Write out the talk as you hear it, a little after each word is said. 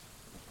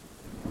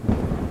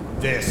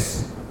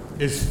This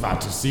is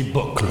Fantasy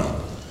Book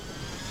Club.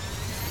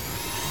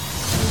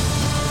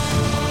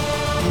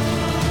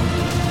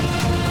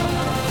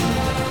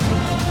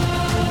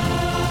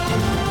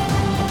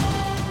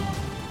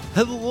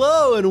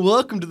 Hello and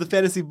welcome to the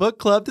Fantasy Book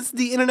Club. This is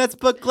the internet's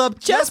book club.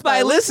 Just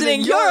by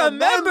listening, you're a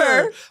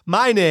member.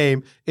 My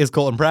name is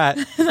Colton Pratt.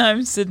 And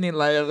I'm Sydney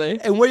Lively.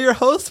 And we're your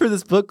hosts for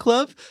this book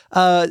club.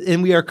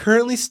 And we are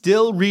currently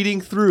still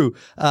reading through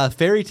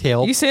Fairy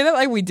Tale. You say that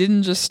like we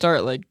didn't just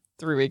start like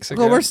 3 weeks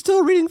ago. Well, we're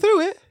still reading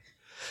through it.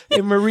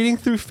 And we're reading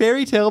through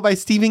Fairy Tale by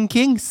Stephen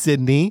King,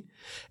 Sydney.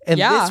 And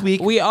this week,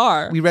 we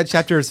read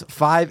chapters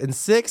 5 and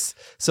 6.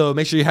 So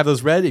make sure you have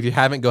those read. If you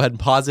haven't, go ahead and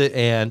pause it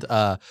and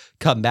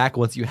come back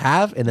once you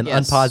have, and then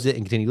unpause it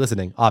and continue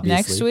listening, obviously.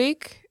 Next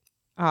week,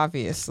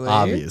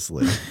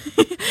 obviously.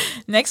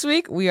 Next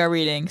week, we are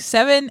reading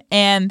 7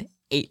 and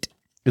 8.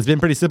 It's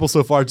been pretty simple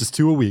so far, just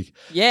 2 a week.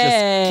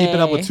 Yay. Just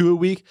keeping up with 2 a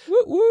week.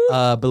 Woo, woo.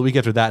 But the week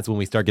after that's when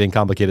we start getting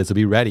complicated, so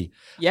be ready.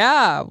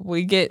 Yeah,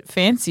 we get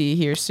fancy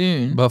here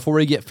soon. Before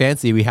we get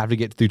fancy, we have to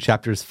get through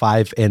chapters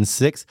 5 and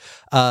 6.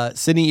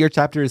 Sydney, your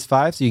chapter is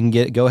 5, so you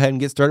can go ahead and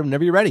get started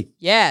whenever you're ready.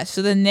 Yeah,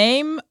 so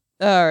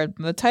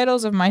the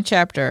titles of my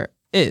chapter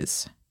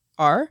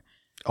are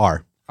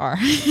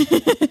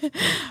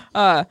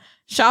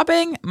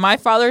Shopping, My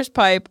Father's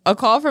Pipe, A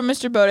Call from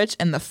Mr. Bowditch,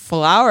 and The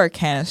Flower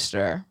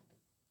Canister.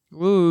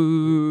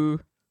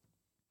 Ooh.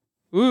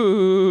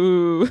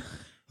 Ooh.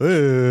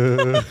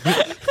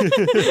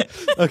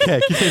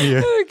 Okay,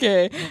 continue.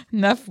 Okay,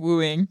 enough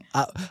wooing.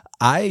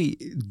 I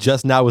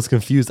just now was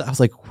confused. I was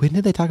like, when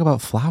did they talk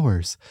about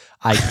flowers?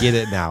 I get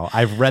it now.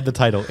 I've read the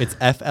title. It's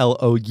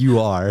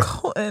Flour.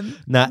 Colton,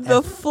 not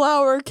the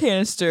flower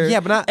canister. Yeah,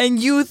 but not. And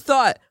you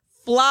thought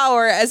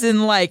flower as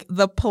in like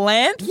the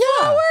plant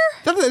flower?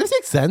 That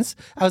makes sense.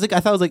 I thought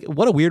it was like,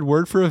 what a weird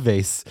word for a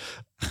vase.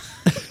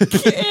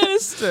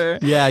 Canister.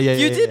 Yeah.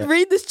 You did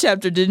read this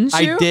chapter, didn't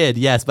you? I did,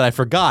 yes, but I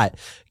forgot.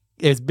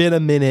 It's been a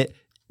minute.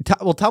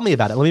 Well, tell me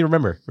about it. Let me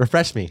remember.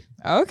 Refresh me.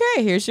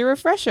 Okay, here's your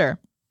refresher.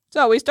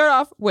 So we start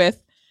off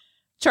with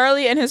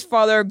Charlie and his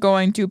father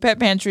going to Pet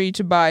Pantry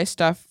to buy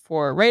stuff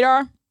for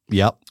Radar.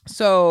 Yep.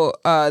 So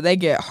they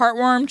get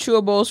heartworm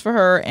chewables for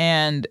her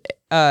and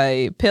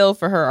a pill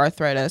for her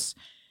arthritis.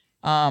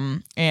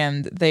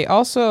 And they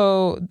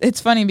also, it's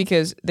funny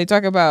because they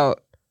talk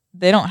about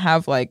they don't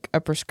have like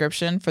a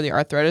prescription for the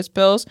arthritis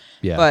pills,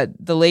 but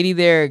the lady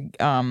there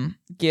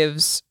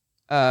gives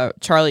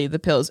Charlie the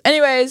pills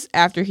anyways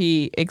after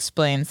he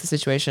explains the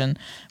situation,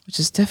 which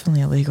is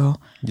definitely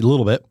illegal. A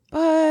little bit.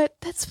 But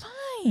that's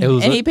fine.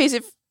 And he pays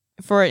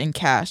for it in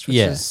cash, which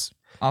is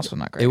also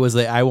not great. It was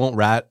I won't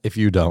rat if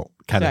you don't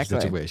kind of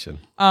situation.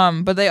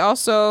 But they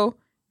also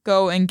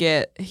go and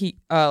get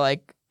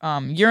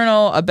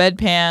urinal, a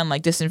bedpan,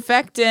 like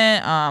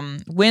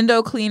disinfectant,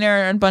 window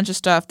cleaner, and a bunch of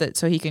stuff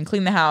so he can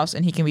clean the house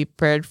and he can be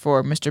prepared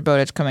for Mr.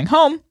 Bowditch coming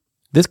home.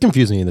 This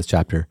confused me in this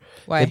chapter.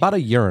 Why? They bought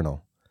a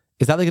urinal.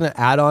 Is that like an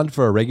add-on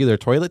for a regular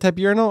toilet type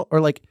urinal? Or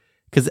like,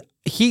 because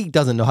he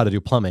doesn't know how to do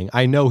plumbing.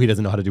 I know he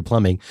doesn't know how to do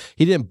plumbing.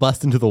 He didn't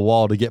bust into the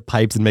wall to get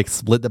pipes and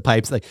split the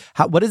pipes. Like,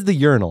 what is the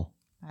urinal?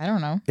 I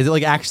don't know. Is it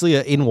like actually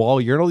an in-wall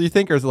urinal, you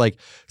think? Or is it like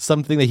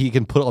something that he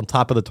can put on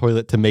top of the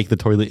toilet to make the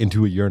toilet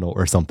into a urinal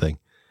or something?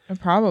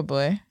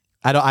 Probably.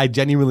 I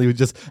genuinely would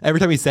just,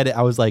 every time he said it,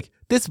 I was like,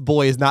 this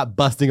boy is not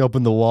busting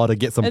open the wall to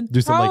get do some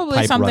like probably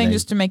pipe something running.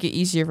 Just to make it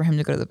easier for him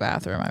to go to the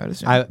bathroom, I would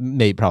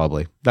assume.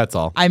 Probably. That's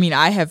all. I mean,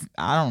 I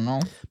don't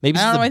know. Maybe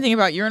I don't know anything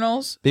about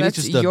urinals. Maybe That's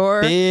it's just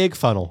a big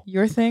funnel.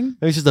 Your thing?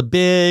 Maybe it's just a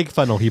big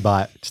funnel he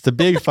bought. Just a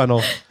big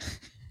funnel.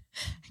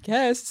 I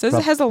guess. It says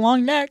it has a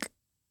long neck.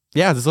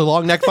 Yeah, it's a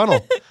long neck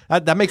funnel.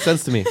 That makes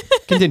sense to me.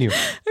 Continue.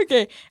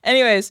 Okay.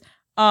 Anyways,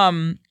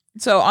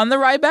 so on the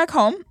ride back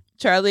home,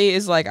 Charlie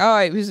is like,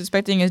 he was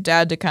expecting his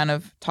dad to kind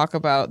of talk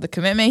about the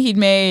commitment he'd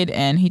made,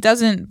 and he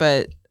doesn't,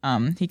 but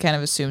he kind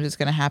of assumes it's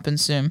going to happen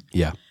soon.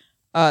 Yeah.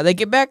 They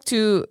get back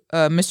to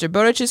Mr.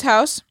 Bowditch's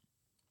house,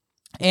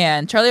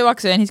 and Charlie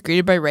walks in. He's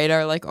greeted by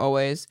Radar, like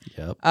always.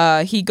 Yep.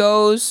 He's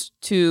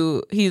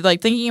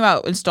thinking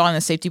about installing the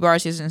safety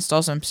bars. He has to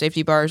install some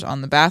safety bars on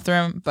the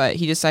bathroom, but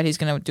he decided he's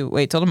going to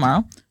wait till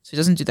tomorrow, so he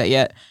doesn't do that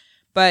yet.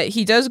 But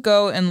he does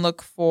go and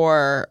look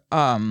for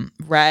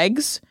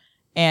rags.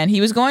 And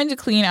he was going to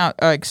clean out,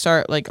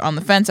 start like on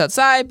the fence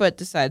outside, but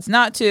decides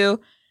not to.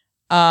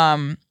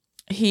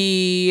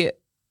 He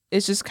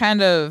is just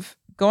kind of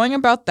going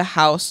about the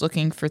house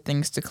looking for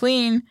things to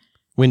clean.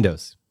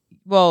 Windows.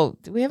 Well,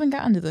 we haven't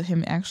gotten to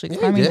him actually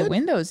climbing the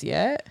windows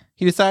yet.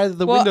 He decided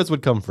the windows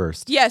would come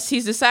first. Yes,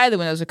 he's decided the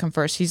windows would come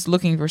first. He's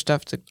looking for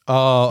stuff to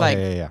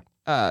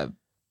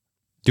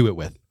do it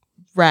with.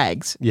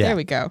 Rags. Yeah. There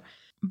we go.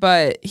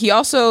 But he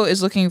also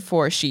is looking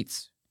for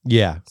sheets.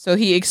 Yeah. So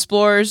he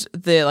explores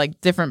the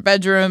different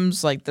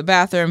bedrooms, like the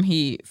bathroom.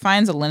 He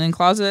finds a linen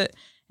closet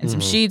and some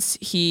sheets.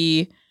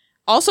 He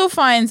also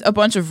finds a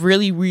bunch of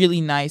really, really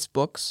nice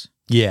books.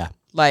 Yeah.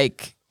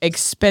 Like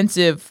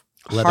expensive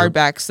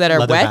hardbacks that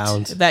are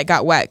wet, that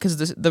got wet because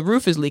the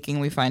roof is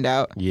leaking, we find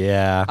out.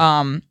 Yeah.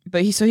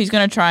 But he's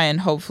going to try and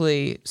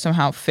hopefully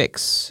somehow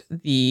fix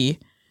the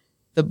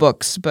the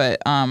books,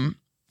 but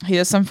he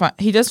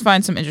does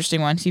find some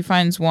interesting ones. He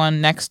finds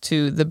one next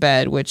to the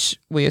bed, which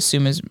we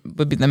assume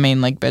would be the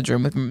main like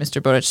bedroom with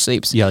Mr. Bowditch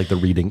sleeps. Yeah, like the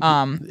reading.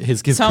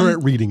 His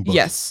current reading book.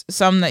 Yes,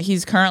 some that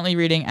he's currently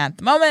reading at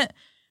the moment.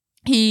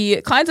 He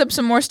climbs up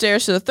some more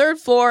stairs to the 3rd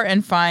floor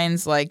and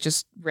finds like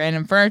just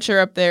random furniture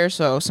up there.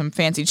 So some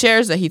fancy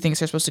chairs that he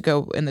thinks are supposed to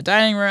go in the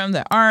dining room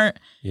that aren't.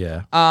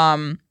 Yeah.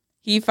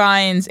 He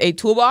finds a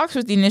toolbox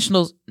with the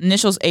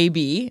initials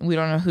AB. We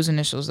don't know whose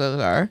initials those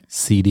are.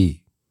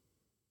 CD.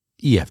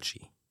 EFG.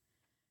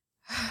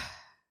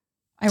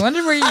 I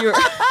wonder where you were.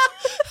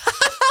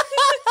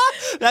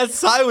 That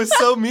sigh was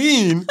so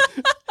mean.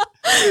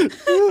 I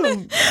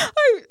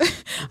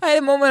had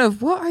a moment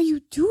of, what are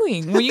you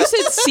doing? When you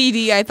said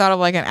CD, I thought of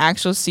like an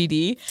actual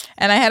CD.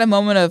 And I had a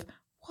moment of,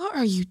 what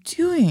are you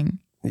doing?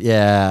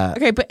 Yeah.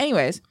 Okay, but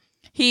anyways,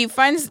 he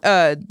finds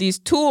these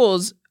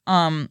tools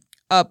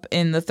up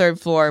in the 3rd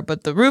floor,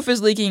 but the roof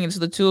is leaking, and so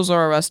the tools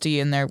are rusty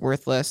and they're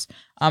worthless.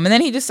 And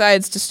then he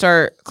decides to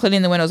start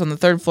cleaning the windows on the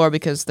 3rd floor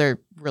because they're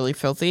really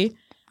filthy.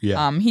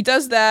 Yeah. He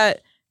does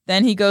that.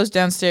 Then he goes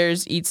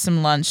downstairs, eats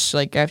some lunch,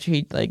 like after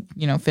he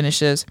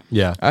finishes.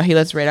 Yeah. He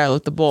lets Radar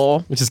lick the bowl.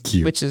 Which is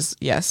cute. Which is,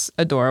 yes,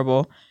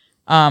 adorable.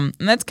 And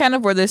that's kind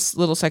of where this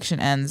little section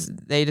ends.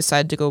 They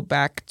decide to go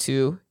back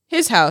to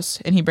his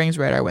house, and he brings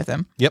Radar with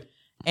him. Yep.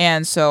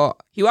 And so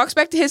he walks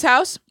back to his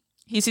house.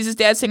 He sees his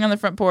dad sitting on the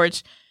front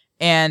porch,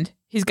 and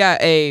he's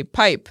got a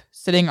pipe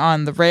sitting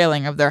on the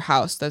railing of their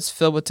house that's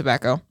filled with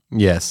tobacco.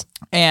 Yes.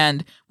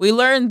 And we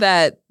learned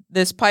that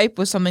this pipe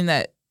was something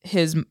that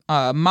his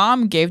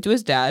mom gave to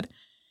his dad.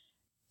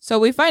 So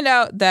we find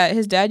out that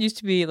his dad used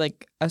to be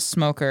like a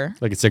smoker.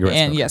 Like a cigarette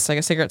smoker. Yes, like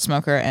a cigarette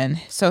smoker. And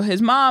so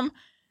his mom,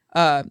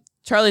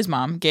 Charlie's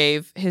mom,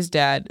 gave his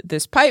dad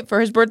this pipe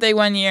for his birthday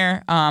one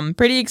year.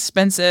 Pretty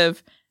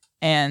expensive.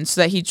 And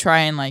so that he'd try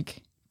and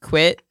like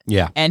quit.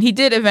 Yeah. And he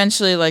did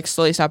eventually like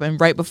slowly stop. And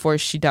right before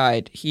she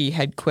died, he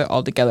had quit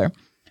altogether.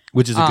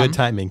 Which is a good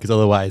timing, because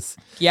otherwise.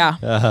 Yeah.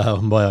 Oh,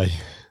 boy.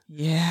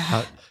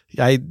 Yeah.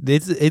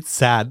 It's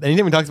sad. And he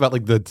even talks about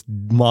like the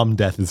mom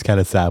death is kind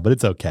of sad, but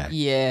it's okay.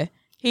 Yeah.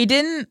 He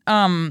didn't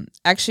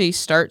actually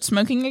start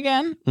smoking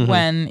again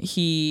when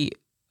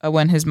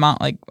his mom,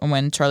 like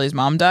when Charlie's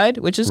mom died,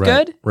 which is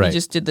good. Right. He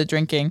just did the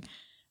drinking.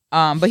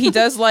 But he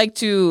does like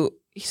to,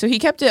 so he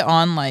kept it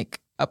on like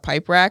a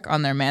pipe rack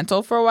on their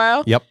mantle for a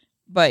while. Yep.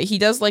 But he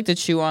does like to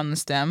chew on the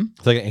stem.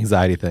 It's like an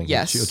anxiety thing.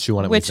 Yes. Chew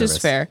on it, which is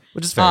fair.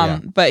 Which is fair. Yeah.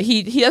 But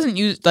he doesn't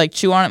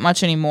chew on it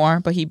much anymore,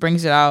 but he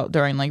brings it out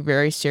during like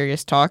very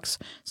serious talks.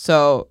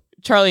 So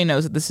Charlie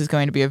knows that this is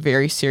going to be a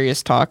very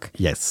serious talk.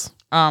 Yes.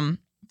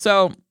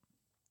 So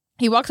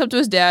he walks up to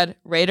his dad.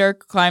 Radar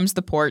climbs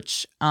the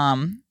porch.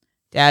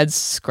 Dad's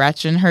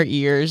scratching her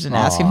ears and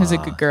asking who's a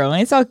good girl.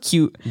 And it's all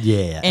cute.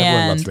 Yeah.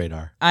 Everyone loves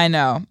Radar. I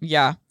know.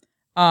 Yeah.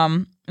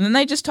 And then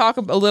they just talk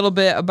a little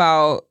bit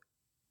about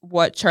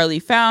what Charlie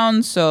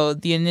found. So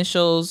the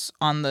initials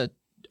on the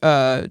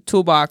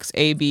toolbox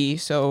AB,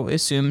 so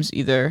assumes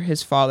either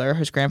his father or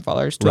his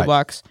grandfather's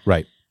toolbox.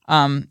 Right.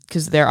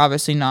 Because they're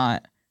obviously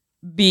not.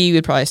 B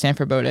would probably stand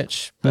for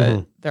Bowditch,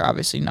 but they're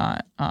obviously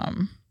not.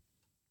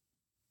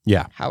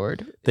 Yeah.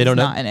 Howard. They don't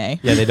know. Not an A.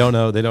 Yeah, they don't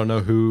know. They don't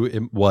know who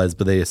it was,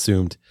 but they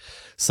assumed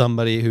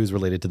somebody who's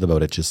related to the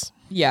Bowditches.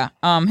 Yeah.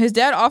 His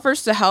dad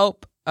offers to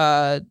help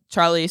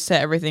Charlie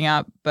set everything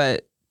up,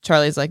 but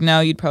Charlie's like,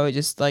 no, you'd probably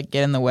just like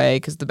get in the way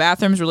because the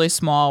bathroom's really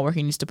small where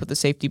he needs to put the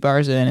safety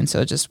bars in, and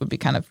so it just would be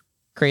kind of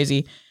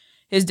crazy.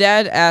 His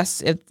dad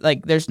asks if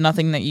like there's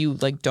nothing that you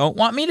like don't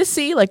want me to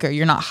see, like, or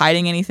you're not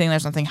hiding anything.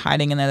 There's nothing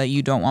hiding in there that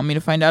you don't want me to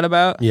find out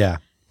about. Yeah.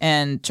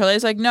 And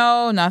Charlie's like,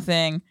 no,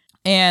 nothing.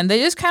 And they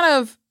just kind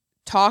of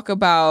talk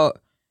about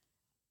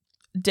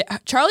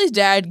Charlie's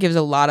dad gives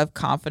a lot of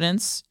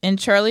confidence in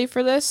Charlie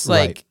for this.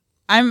 Like,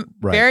 I'm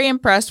very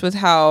impressed with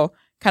how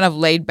kind of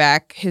laid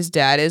back his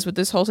dad is with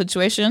this whole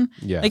situation.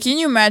 Yeah. Like, can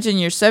you imagine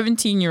your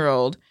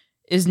 17-year-old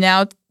is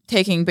now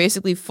taking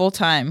basically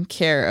full-time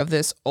care of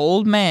this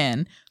old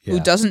man who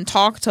doesn't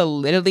talk to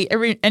literally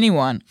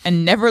anyone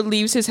and never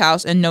leaves his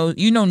house and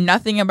you know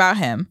nothing about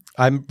him.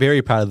 I'm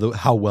very proud of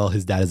how well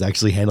his dad is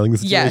actually handling the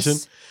situation.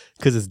 Yes.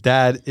 Because his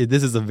dad,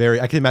 this is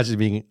I can't imagine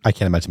being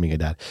a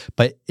dad,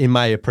 but in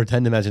my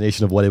pretend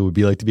imagination of what it would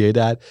be like to be a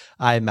dad,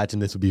 I imagine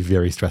this would be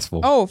very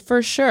stressful. Oh,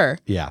 for sure.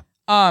 Yeah.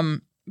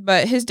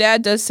 But his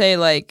dad does say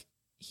like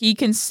he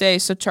can stay.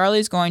 So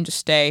Charlie's going to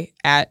stay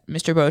at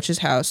Mr. Boach's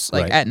house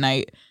like at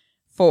night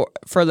for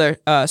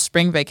the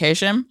spring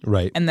vacation.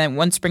 Right. And then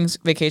once spring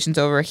vacation's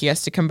over, he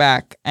has to come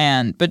back.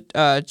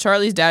 But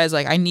Charlie's dad is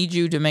like, I need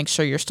you to make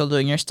sure you're still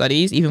doing your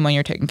studies even when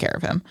you're taking care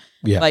of him.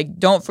 Yeah. Like,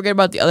 don't forget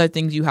about the other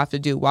things you have to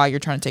do while you're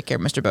trying to take care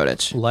of Mr.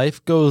 Bowditch.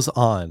 Life goes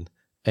on,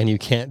 and you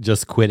can't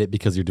just quit it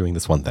because you're doing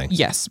this one thing.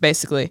 Yes,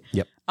 basically.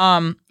 Yep.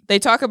 They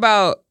talk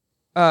about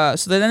so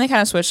then they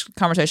kind of switch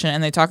conversation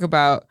and they talk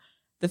about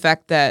the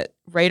fact that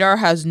Radar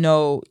has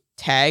no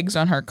tags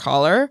on her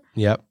collar.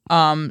 Yep.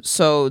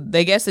 So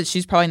they guess that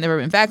she's probably never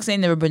been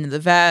vaccinated, never been to the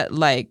vet,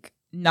 like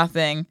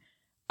nothing.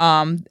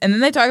 And then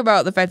they talk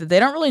about the fact that they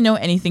don't really know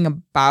anything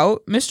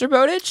about Mr.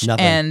 Bowditch.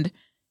 Nothing. And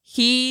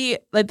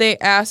they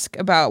ask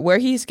about where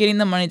he's getting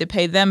the money to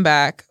pay them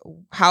back,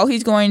 how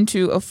he's going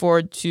to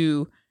afford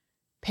to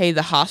pay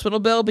the hospital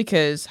bill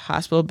because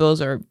hospital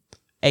bills are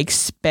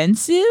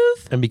expensive.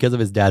 And because of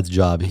his dad's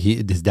job,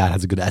 his dad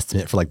has a good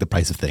estimate for like the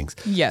price of things.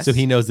 Yes. So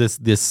he knows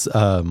this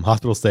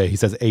hospital stay. He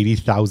says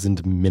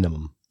 80,000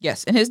 minimum.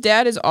 Yes, and his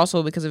dad is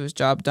also, because of his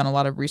job, done a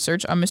lot of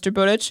research on Mr.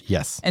 Bowditch.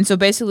 Yes. And so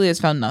basically has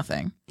found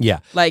nothing. Yeah.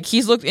 Like,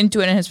 he's looked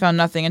into it and has found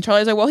nothing. And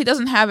Charlie's like, well, he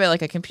doesn't have it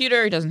like a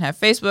computer. He doesn't have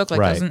Facebook. Like,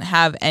 Right. doesn't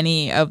have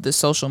any of the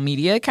social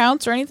media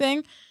accounts or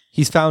anything.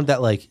 He's found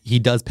that like he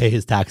does pay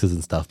his taxes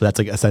and stuff, but that's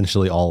like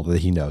essentially all that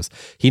he knows.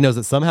 He knows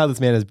that somehow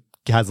this man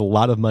has a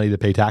lot of money to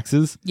pay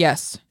taxes,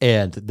 Yes.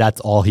 and that's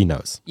all he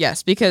knows.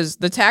 Yes, because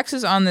the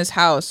taxes on this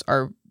house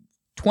are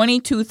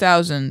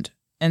 $22,000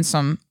 and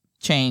some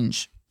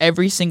change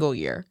every single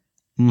year,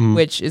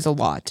 which is a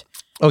lot.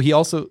 Oh, he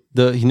also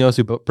he knows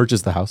who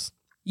purchased the house.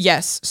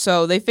 Yes,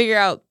 so they figure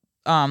out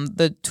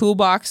the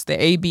toolbox,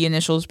 the AB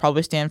initials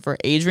probably stand for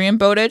Adrian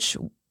Bowditch,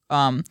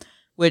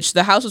 which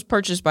the house was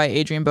purchased by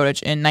Adrian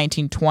Bowditch in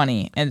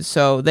 1920, and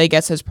so they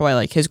guess it's probably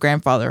like his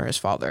grandfather or his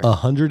father.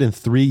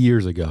 103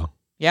 years ago.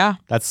 Yeah,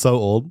 That's so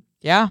old.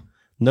 yeah.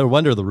 No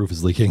wonder the roof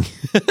is leaking.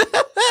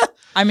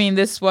 I mean,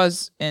 this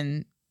was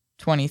in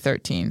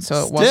 2013, so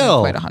it wasn't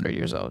Still. quite 100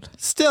 years old.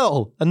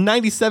 Still, a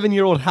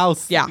 97-year-old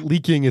house Yeah.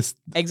 leaking is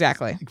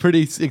Exactly.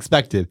 pretty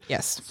expected.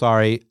 Yes.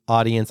 Sorry,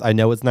 audience. I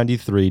know it's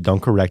 93.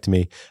 Don't correct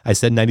me. I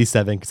said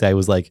 97 because I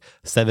was like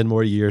 7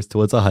 more years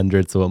till it's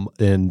 100.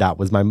 And that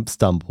was my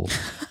stumble.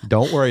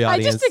 Don't worry, I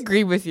audience. just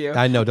agree with you.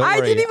 I know. Don't worry.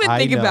 I didn't even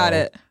think about know.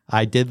 it.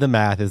 I did the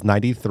math. It's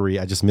 93.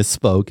 I just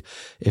misspoke.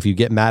 If you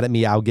get mad at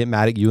me, I'll get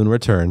mad at you in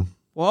return.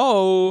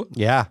 Whoa.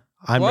 Yeah.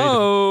 I'm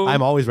Whoa. ready.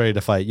 I'm always ready to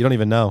fight. You don't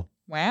even know.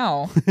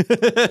 Wow.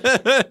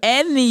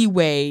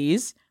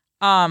 Anyways,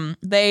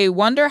 they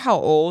wonder how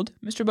old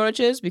Mr. Bowditch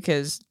is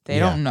because they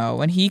Yeah. don't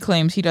know, and he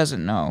claims he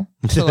doesn't know.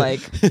 So,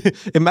 like,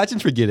 Imagine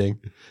forgetting.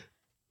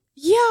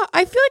 yeah,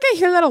 I feel like I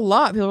hear that a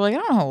lot. People are like, I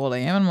don't know how old I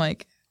am. I'm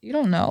like, you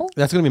don't know?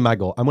 That's gonna be my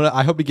goal.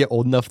 I hope to get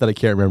old enough that I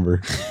can't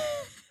remember.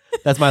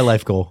 That's my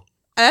life goal.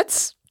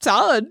 That's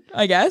solid,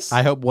 I guess.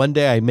 I hope one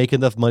day I make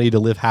enough money to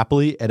live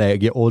happily and I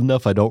get old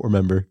enough I don't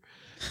remember.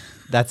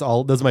 That's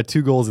all. Those are my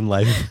 2 goals in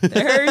life.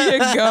 There you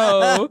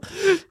go.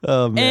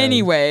 Oh, man.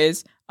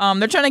 Anyways,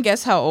 they're trying to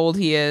guess how old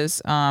he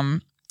is.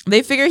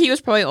 They figure he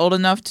was probably old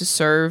enough to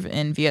serve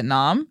in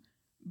Vietnam,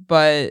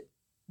 but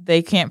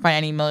they can't find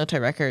any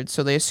military records,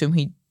 so they assume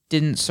he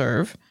didn't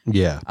serve.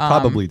 Yeah,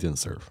 probably didn't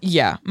serve.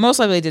 Yeah, most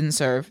likely didn't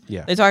serve.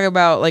 Yeah. They talk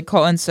about, like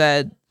Colton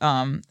said,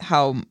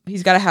 how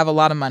he's got to have a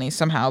lot of money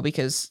somehow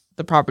because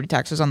the property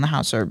taxes on the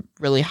house are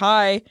really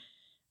high,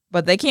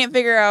 but they can't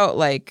figure out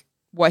like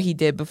what he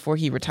did before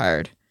he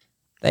retired.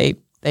 They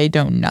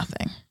know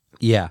nothing.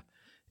 Yeah.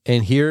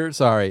 And here,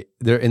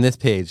 there in this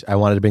page, I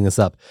wanted to bring this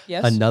up.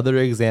 Yes. Another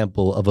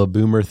example of a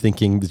boomer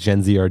thinking the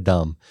Gen Z are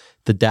dumb.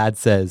 The dad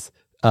says,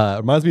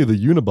 reminds me of the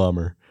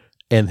Unabomber.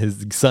 And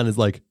his son is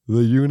like, the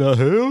Una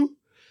who?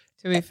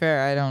 To be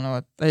fair, I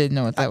didn't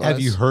know what that was. Have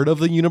you heard of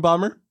the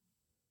Unabomber?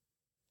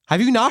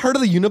 Have you not heard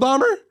of the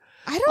Unabomber?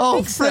 I don't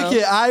think so. Frick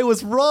it, I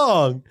was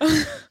wrong.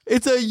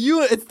 It's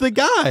the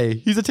guy.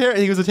 He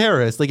was a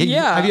terrorist. Like,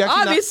 Yeah, have you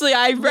actually obviously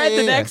I read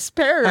the next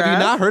paragraph. Have you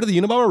not heard of the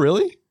Unabomber,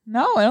 really?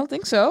 No, I don't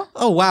think so.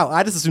 Oh, wow.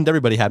 I just assumed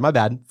everybody had. My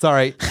bad.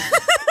 Sorry.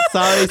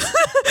 Sorry,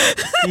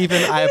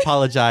 Stephen. I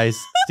apologize.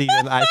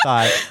 Stephen, I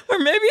thought. Or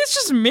maybe it's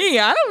just me.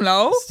 I don't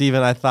know.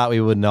 Stephen, I thought we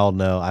would all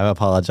know. I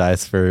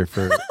apologize for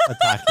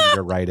attacking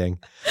your writing.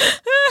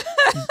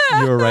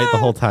 You were right the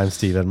whole time,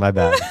 Stephen. My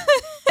bad.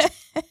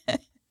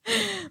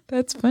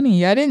 That's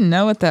funny. I didn't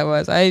know what that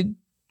was. I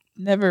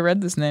never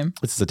read this name.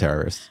 It's just a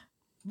terrorist.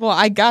 Well,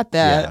 I got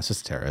that. Yeah, it's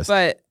just a terrorist.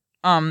 But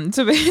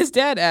so his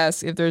dad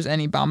asks if there's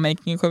any bomb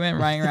making equipment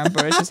running around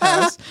Bowditch's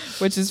house,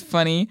 which is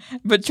funny.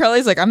 But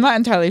Charlie's like, I'm not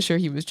entirely sure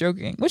he was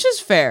joking, which is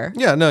fair.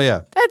 yeah, no,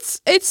 yeah.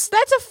 That's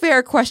a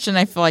fair question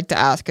I feel like to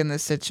ask in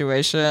this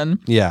situation.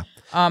 Yeah.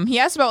 He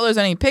asked about if there's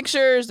any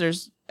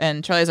pictures.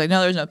 And Charlie's like,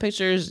 no, there's no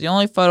pictures. The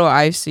only photo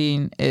I've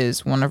seen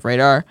is one of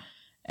Radar,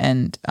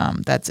 and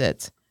that's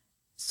it.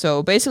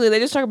 So basically, they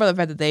just talk about the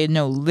fact that they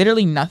know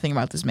literally nothing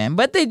about this man.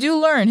 But they do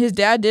learn, his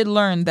dad did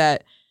learn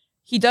that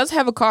he does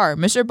have a car.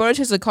 Mr. Bowditch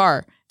has a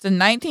car. It's a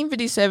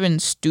 1957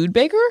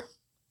 Studebaker.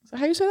 Is that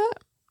how you say that?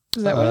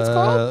 Is that what it's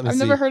called? I've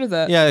never heard of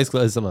that. Yeah, it's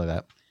something like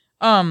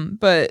that.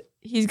 But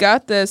he's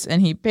got this,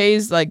 and he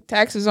pays like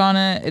taxes on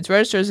it. It's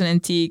registered as an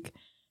antique,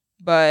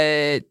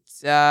 but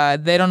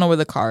they don't know where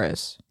the car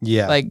is.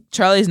 Yeah. Like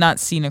Charlie's not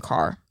seen a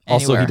car.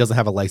 Also, anywhere. he doesn't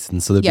have a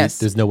license, so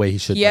there's no way he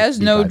should. He has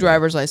be no driving.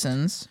 driver's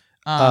license.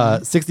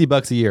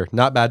 $60 a year,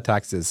 not bad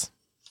taxes.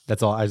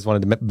 That's all I just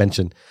wanted to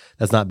mention.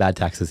 That's not bad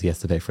taxes he has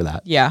to pay for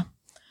that. Yeah.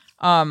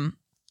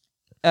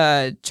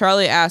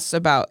 Charlie asks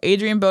about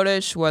Adrian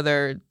Bowditch,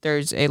 whether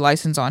there's a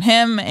license on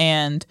him,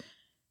 and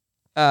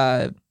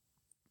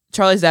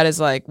Charlie's dad is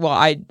like, well,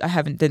 I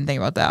didn't think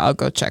about that. I'll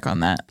go check on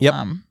that. Yep.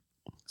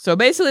 So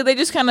basically, they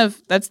just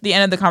that's the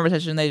end of the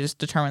conversation. They just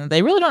determine that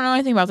they really don't know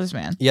anything about this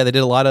man. Yeah, they did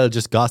a lot of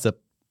just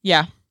gossip.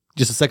 Yeah.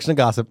 Just a section of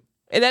gossip.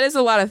 That is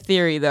a lot of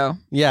theory, though.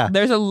 Yeah.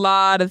 There's a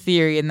lot of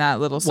theory in that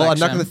little section. Well, I'm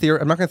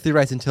not going to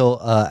theorize until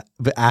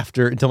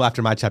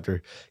after my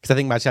chapter, because I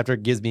think my chapter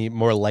gives me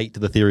more light to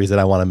the theories that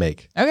I want to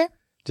make. Okay.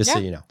 Just so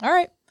you know. All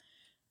right.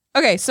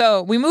 Okay,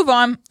 so we move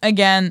on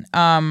again.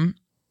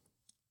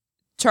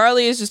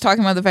 Charlie is just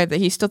talking about the fact that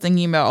he's still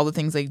thinking about all the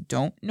things they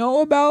don't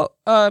know about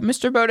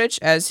Mr. Bowditch,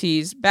 as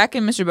he's back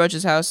in Mr.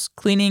 Bowditch's house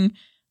cleaning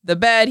the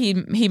bed. He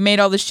made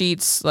all the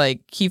sheets.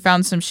 Like, he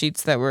found some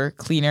sheets that were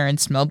cleaner and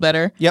smelled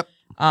better. Yep.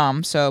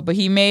 But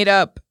he made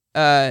up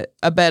a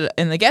bed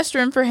in the guest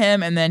room for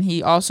him, and then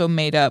he also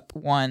made up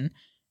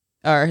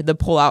the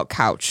pull-out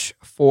couch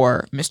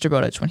for Mr.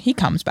 Bowditch when he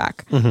comes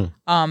back.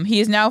 Mm-hmm. He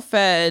is now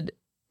fed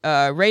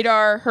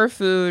Radar her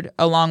food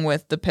along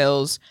with the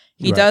pills.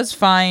 He does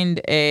find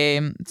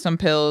some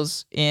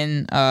pills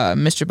in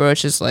Mr.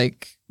 Bowditch's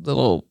like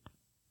little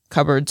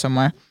cupboard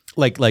somewhere.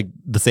 Like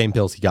the same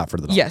pills he got for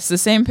the dog. Yes, the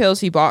same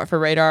pills he bought for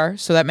Radar.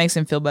 So that makes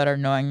him feel better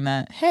knowing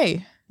that,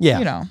 hey,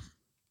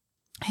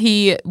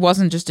 he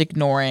wasn't just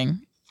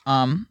ignoring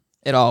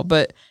it all.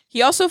 But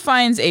he also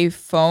finds a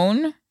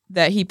phone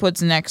that he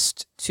puts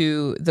next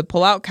to the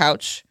pull-out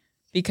couch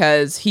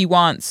because he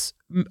wants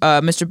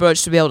Mr.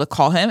 Bowditch to be able to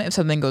call him if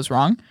something goes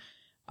wrong.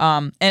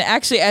 And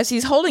actually, as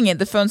he's holding it,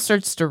 the phone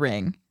starts to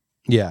ring.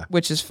 Yeah.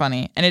 Which is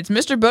funny. And it's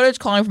Mr. Bowditch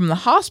calling from the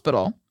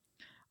hospital.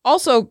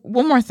 Also,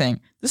 one more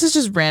thing. This is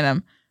just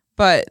random,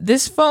 but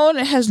this phone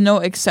has no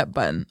accept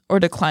button or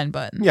decline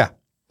button. Yeah.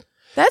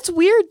 That's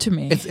weird to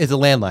me. It's a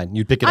landline.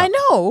 You'd pick it up. I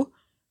know,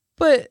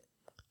 but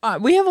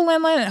we have a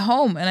landline at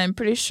home, and I'm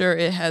pretty sure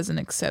it has an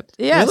accept.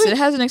 Yes, Really? It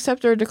has an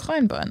accept or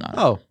decline button on it.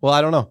 Oh, well,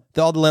 I don't know.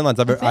 All the landlines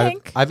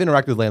I've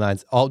interacted with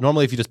landlines.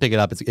 Normally, if you just pick it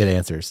up, it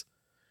answers.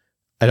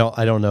 I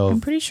don't know.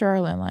 I'm pretty sure our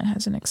landline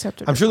has an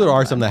accept or I'm sure there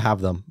decline are some that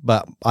have them,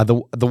 but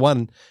the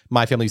one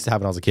my family used to have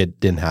when I was a kid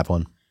didn't have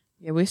one.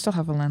 Yeah, we still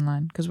have a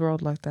landline because we're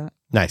old like that.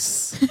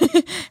 Nice.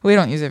 We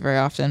don't use it very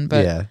often,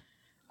 but yeah.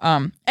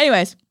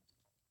 Anyways,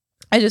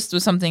 I just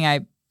was something I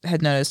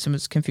had noticed and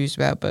was confused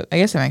about, but I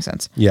guess that makes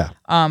sense. Yeah.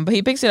 But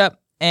he picks it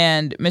up,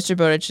 and Mr.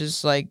 Bowditch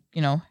is like,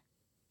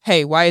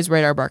 hey, why is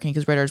Radar barking?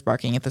 Because Radar's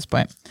barking at this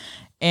point.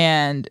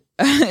 And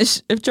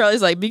if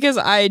Charlie's like, because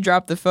I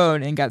dropped the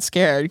phone and got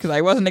scared because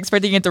I wasn't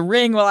expecting it to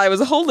ring while I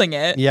was holding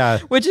it. Yeah.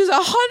 Which is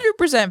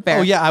 100% fair.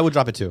 Oh, yeah, I would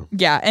drop it too.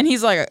 Yeah. And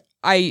he's like,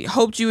 I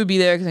hoped you would be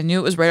there because I knew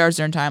it was Radar's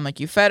dinner time. Like,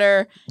 you fed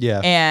her.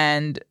 Yeah.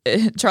 And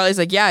Charlie's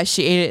like, yeah,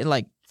 she ate it in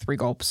like 3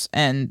 gulps.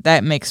 And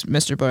that makes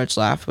Mr. Bowditch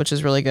laugh, which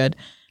is really good.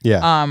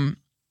 Yeah.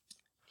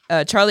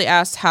 Charlie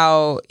asks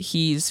how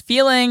he's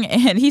feeling,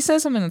 and he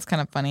says something that's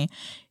kind of funny.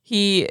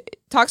 He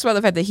talks about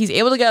the fact that he's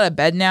able to get out of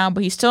bed now,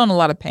 but he's still in a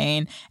lot of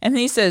pain. And then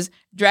he says,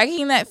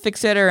 dragging that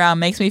fixator around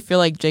makes me feel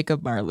like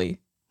Jacob Marley.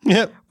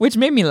 Yep. Which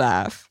made me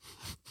laugh.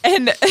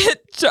 And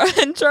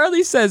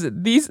Charlie says,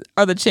 these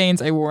are the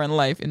chains I wore in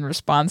life in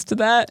response to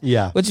that.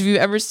 Yeah. Which, if you've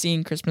ever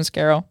seen Christmas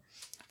Carol,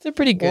 they're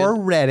pretty good. Or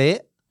read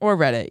it. Or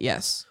read it,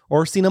 yes.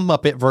 Or seen a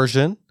Muppet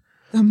version.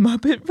 The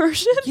Muppet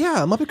version?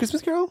 Yeah, a Muppet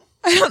Christmas Carol.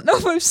 I don't know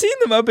if I've seen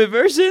the Muppet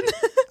version.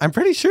 I'm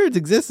pretty sure it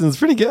exists and it's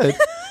pretty good.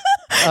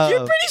 You're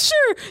pretty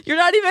sure? You're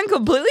not even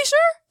completely sure?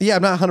 Yeah,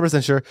 I'm not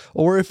 100% sure.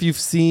 Or if you've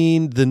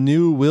seen the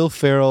new Will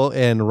Ferrell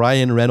and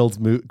Ryan Reynolds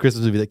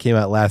Christmas movie that came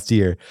out last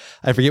year.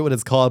 I forget what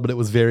it's called, but it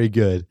was very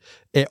good.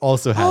 It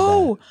also had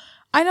that.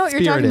 I know what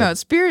you're talking about.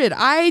 Spirited.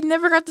 I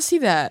never got to see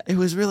that. It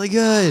was really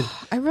good.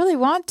 I really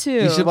want to.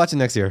 You should watch it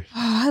next year.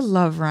 Oh, I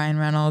love Ryan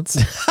Reynolds.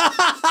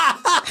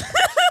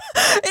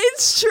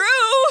 It's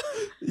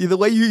true. The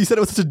way you said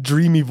it with such a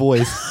dreamy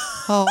voice.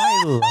 Oh,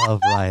 I love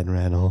Ryan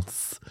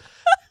Reynolds.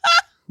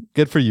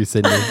 Good for you,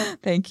 Sydney.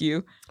 Thank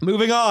you.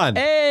 Moving on.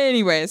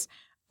 Anyways,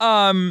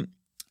 Mr.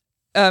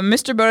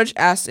 Bowditch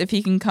asks if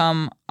he can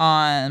come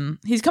on.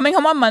 He's coming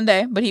home on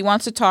Monday, but he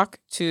wants to talk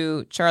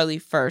to Charlie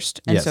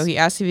first. And so he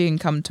asks if he can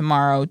come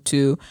tomorrow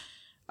to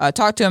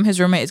talk to him. His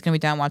roommate is going to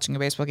be down watching a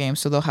baseball game,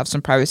 so they'll have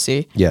some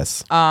privacy.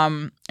 Yes.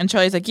 And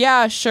Charlie's like,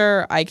 yeah,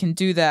 sure, I can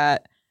do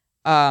that.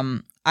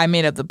 I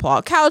made up the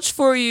pull-out couch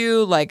for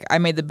you. Like, I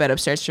made the bed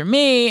upstairs for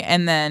me.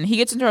 And then he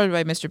gets interrupted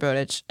by Mr.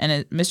 Bowditch.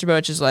 And Mr.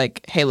 Bowditch is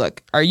like, hey,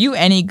 look, are you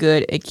any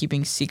good at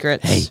keeping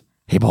secrets?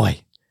 Hey,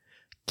 boy,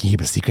 can you keep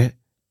a secret?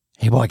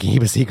 Hey, boy, can you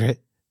keep a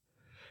secret?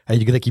 Are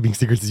you good at keeping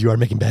secrets as you are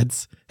making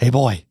beds? Hey,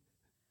 boy.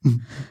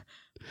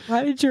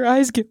 Why did your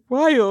eyes get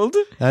wild?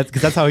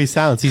 That's how he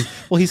sounds.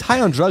 He's high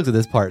on drugs at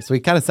this part. So he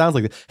kind of sounds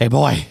like, hey,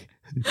 boy,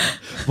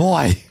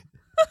 can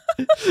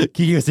you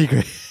keep a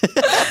secret?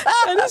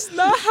 That is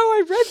not how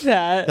I read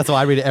that. That's how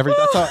I read it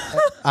that's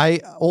how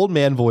old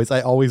man voice,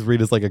 I always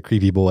read as like a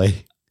creepy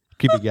boy.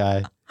 Creepy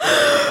guy.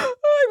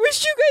 I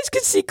wish you guys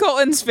could see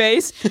Colton's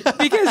face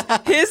because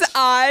his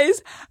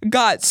eyes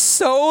got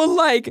so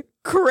like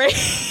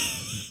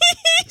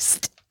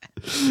crazed.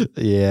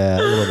 Yeah,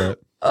 a little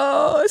bit.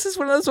 Oh, this is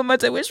one of those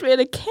moments I wish we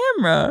had a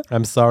camera.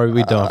 I'm sorry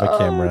we don't have a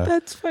camera.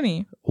 That's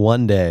funny.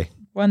 One day.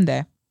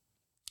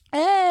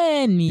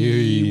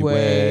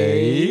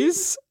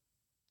 Anyways.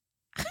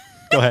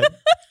 Go ahead. I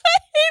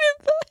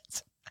hated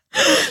that.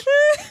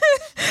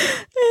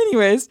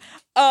 Anyways.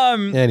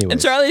 Anyways.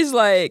 And Charlie's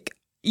like,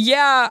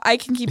 Yeah, I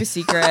can keep a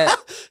secret.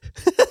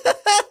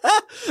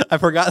 I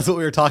forgot that's what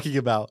we were talking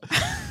about.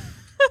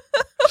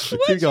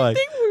 Keep going.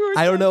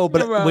 I don't know,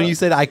 but when you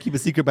said I keep a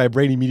secret, my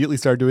brain immediately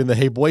started doing the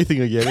hey boy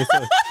thing again. It's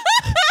like,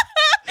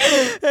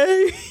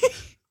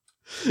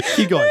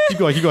 keep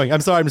going.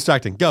 I'm sorry, I'm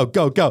distracting. Go.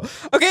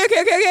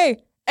 Okay.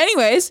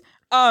 Anyways,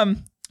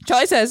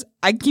 Charlie says,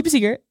 I can keep a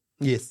secret.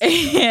 Yes.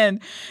 And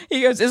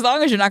he goes, as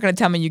long as you're not going to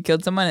tell me you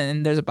killed someone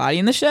and there's a body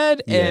in the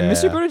shed. And Yeah.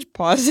 Mr. Buttigieg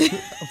pauses.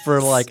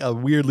 For like a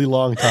weirdly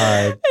long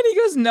time. And he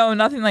goes, no,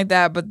 nothing like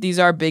that. But these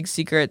are big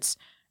secrets.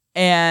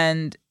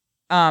 And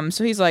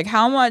so he's like,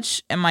 how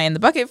much am I in the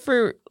bucket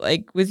for,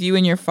 like, with you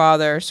and your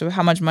father? So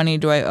how much money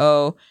do I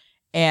owe?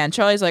 And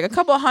Charlie's like, a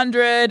couple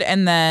hundred.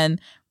 And then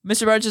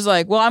Mr. Buttigieg is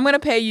like, well, I'm going to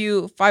pay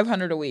you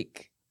 $500 a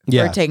week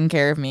Yeah. for taking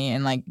care of me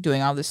and, like,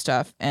 doing all this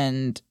stuff.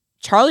 And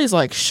Charlie's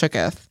like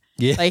shooketh.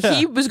 Yeah. Like,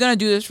 he was going to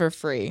do this for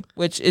free,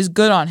 which is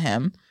good on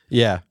him.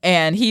 Yeah.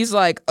 And he's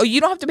like, oh, you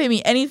don't have to pay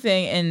me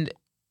anything. And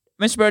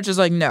Mr. Birch is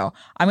like, no,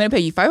 I'm going to pay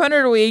you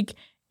 $500 a week.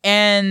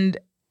 And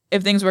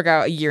if things work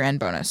out, a year-end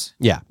bonus.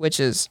 Yeah. Which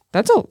is,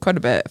 that's quite a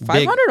bit.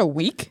 $500 a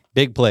week?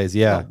 Big plays.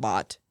 Yeah. A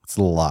lot. It's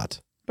a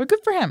lot. But good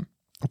for him.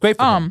 Great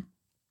for him.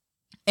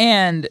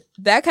 And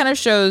that kind of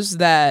shows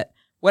that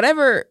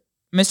whatever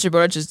Mr.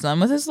 Buttigieg has done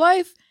with his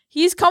life,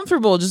 he's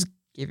comfortable just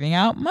giving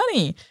out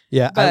money.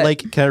 Yeah.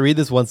 but- Can I read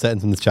this one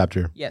sentence in this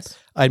chapter? Yes.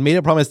 I'd made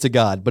a promise to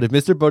God, but if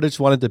Mr.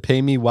 Bowditch wanted to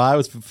pay me while I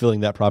was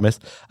fulfilling that promise,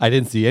 I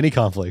didn't see any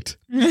conflict.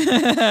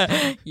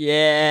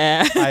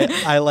 Yeah.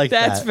 I like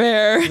That's that.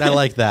 fair. I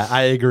like that.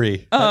 I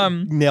agree.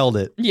 Nailed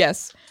it.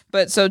 Yes.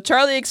 But so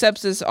Charlie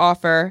accepts this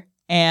offer,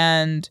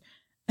 and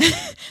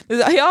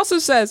he also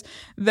says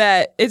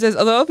that it says,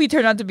 although if he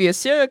turned out to be a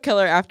serial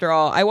killer after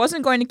all, I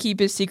wasn't going to keep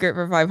his secret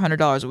for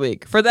 $500 a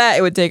week. For that,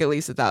 it would take at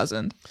least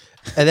 $1,000.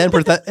 And then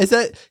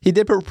he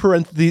did put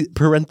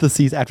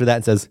parentheses after that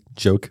and says,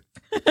 joke.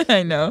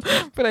 I know,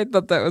 but I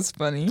thought that was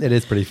funny. It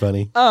is pretty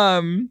funny.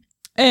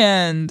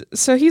 And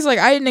so he's like,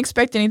 I didn't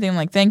expect anything,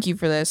 like, thank you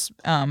for this.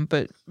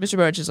 But Mr.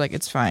 Buttigieg is like,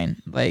 it's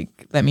fine.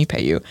 Like, let me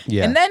pay you.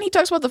 Yeah. And then he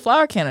talks about the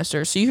flour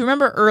canister. So you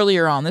remember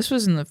earlier on, this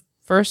was in the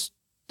first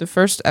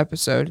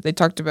episode, they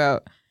talked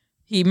about,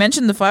 he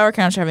mentioned the flour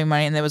canister having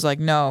money, and they was like,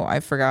 no,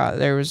 I forgot.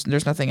 There's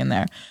nothing in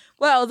there.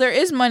 Well, there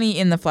is money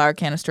in the flour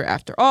canister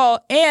after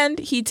all, and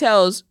he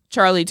tells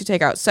Charlie to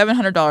take out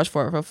 $700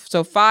 for it.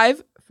 So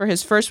 $5 for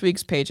his first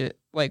week's wages,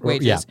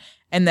 Yeah.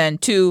 and then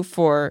 $2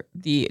 for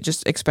the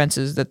just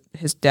expenses that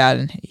his dad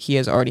and he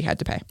has already had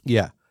to pay.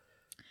 Yeah.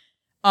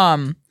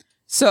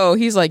 So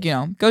he's like,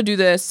 go do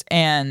this,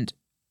 and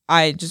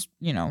I just,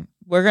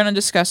 we're gonna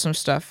discuss some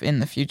stuff in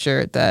the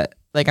future that,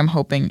 like, I'm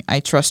hoping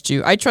I trust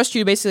you. I trust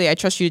you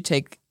to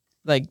take,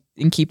 like,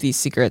 and keep these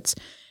secrets.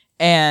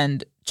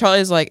 And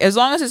Charlie's like, as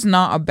long as it's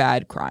not a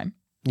bad crime.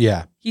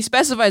 Yeah. He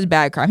specifies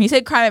bad crime. He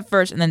said crime at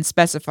first and then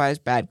specifies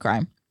bad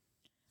crime.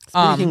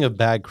 Speaking of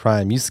bad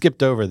crime, you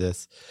skipped over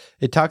this.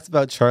 It talks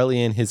about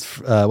Charlie and his,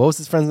 what was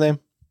his friend's name?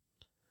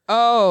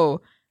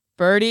 Oh,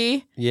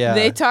 Birdie. Yeah.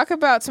 They talk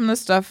about some of the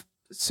stuff.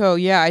 So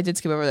yeah, I did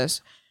skip over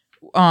this.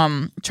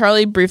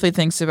 Charlie briefly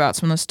thinks about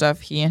some of the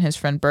stuff he and his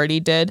friend Birdie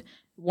did.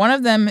 One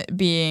of them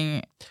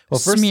being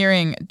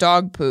smearing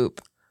dog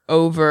poop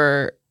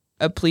over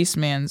a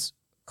policeman's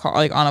car,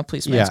 like on a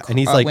policeman's and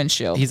he's like,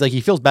 windshield. He's like,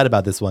 he feels bad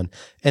about this one.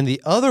 And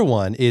the other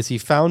one is he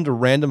found a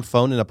random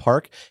phone in a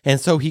park, and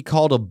so he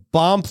called a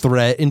bomb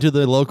threat into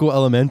the local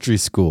elementary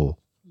school.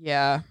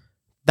 Yeah.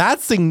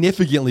 That's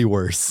significantly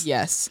worse.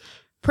 Yes.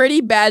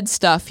 Pretty bad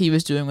stuff he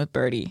was doing with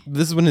Birdie.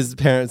 This is when his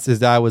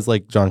dad was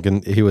like drunk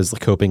and he was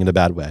coping in a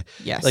bad way.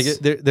 Yes. Like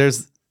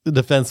there's a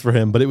defense for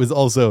him, but it was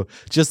also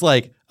just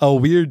like a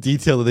weird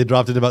detail that they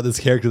dropped in about this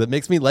character that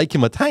makes me like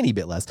him a tiny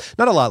bit less.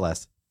 Not a lot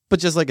less, but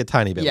just like a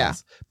tiny bit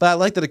less. But I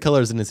like that it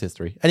colors in his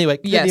history. Anyway,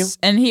 continue. Yes,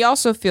 and he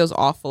also feels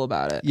awful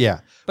about it.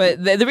 Yeah.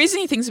 But the reason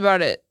he thinks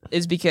about it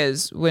is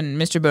because when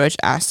Mr. Buttigieg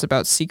asks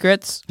about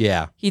secrets,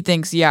 Yeah. he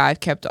thinks, yeah, I've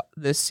kept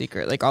this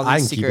secret, like all these I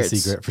can secrets. keep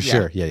a secret for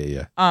sure.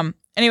 Yeah.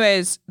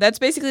 Anyways, that's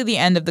basically the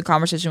end of the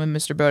conversation with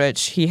Mr.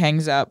 Buttigieg. He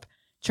hangs up.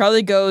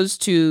 Charlie goes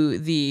to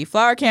the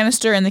flour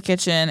canister in the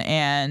kitchen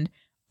and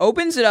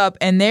opens it up,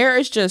 and there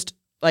is just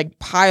like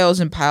piles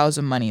and piles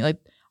of money. Like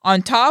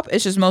on top,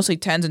 it's just mostly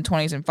 10s and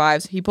 20s and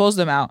 5s. He pulls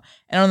them out,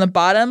 and on the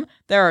bottom,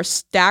 there are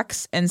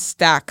stacks and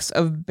stacks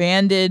of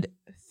banded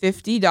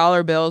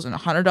 $50 bills and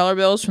 $100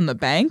 bills from the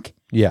bank.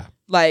 Yeah.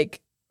 Like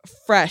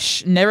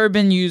fresh, never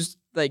been used,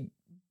 like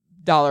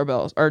dollar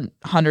bills or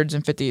hundreds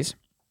and 50s.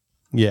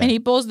 Yeah. And he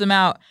pulls them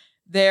out.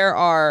 There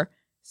are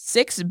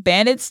 6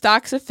 banded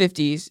stacks of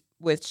 50s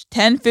with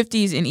 10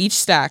 50s in each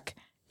stack,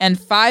 and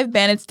 5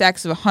 banded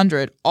stacks of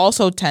 100,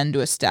 also 10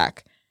 to a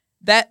stack.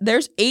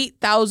 There's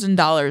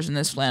 $8,000 in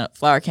this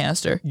flour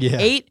canister.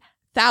 Yeah.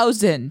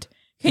 $8,000.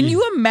 Can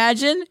you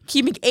imagine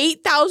keeping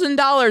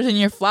 $8,000 in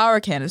your flour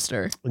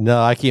canister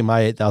No, I keep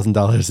my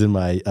 $8,000 in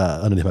my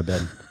underneath my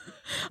bed.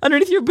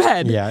 underneath your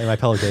bed? Yeah, in my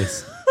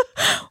pillowcase.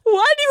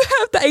 Why do you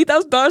have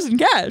the $8,000 in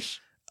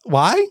cash?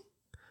 Why?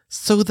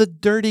 So the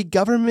dirty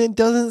government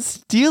doesn't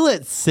steal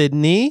it,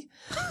 Sydney.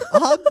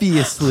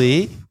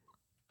 Obviously.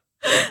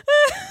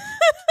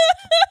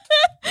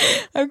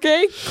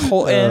 Okay,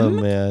 Colton. Oh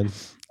man.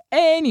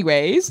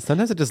 Anyways,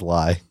 Sometimes I just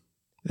lie.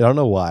 I don't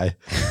know why.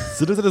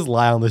 Sometimes I just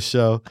lie on the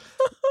show.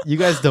 You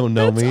guys don't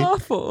know that's me.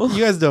 awful.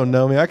 You guys don't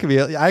know me. I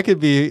could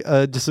be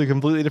just a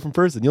completely different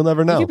person. You'll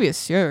never know. You could be a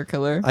serial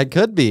killer. I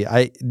could be.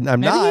 I'm Maybe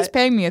not. he's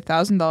paying me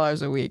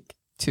 $1,000 a week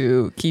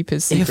to keep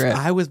his If secret.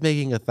 I was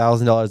making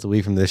 $1,000 a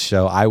week from this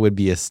show, I would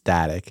be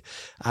ecstatic.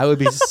 I would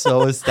be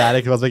so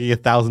ecstatic if I was making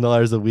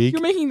 $1,000 a week.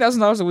 You're making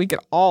 $1,000 a week at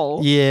all.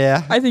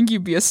 Yeah, I think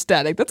you'd be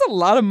ecstatic. That's a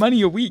lot of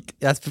money a week.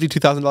 that's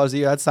 $52,000 a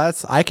year.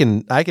 That's I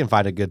can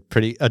find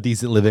a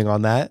decent living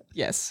on that.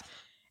 Yes.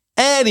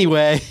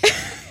 Anyway,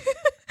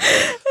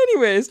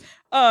 Anyways,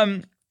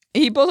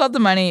 he pulls out the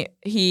money.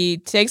 He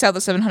takes out the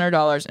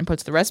 $700 and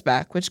puts the rest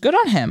back, which good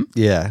on him.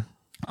 yeah.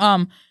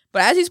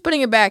 But as he's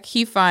putting it back,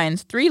 he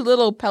finds 3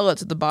 little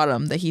pellets at the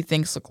bottom that he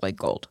thinks look like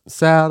gold.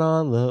 Sat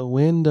on the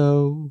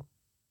window,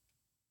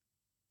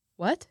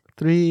 What?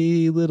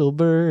 3 little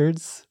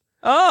birds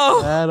Oh,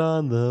 sat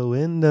on the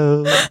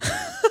window. I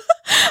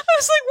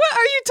was like, what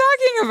are you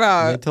talking They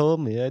about? told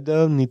me I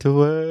don't need to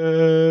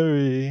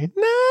worry.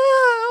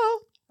 No.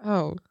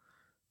 Oh,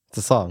 It's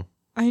a song.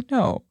 I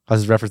know. I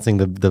was referencing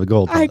the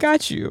gold. I pellets.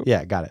 got you.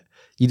 Yeah, got it.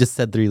 You just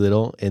said 3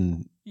 little,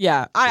 and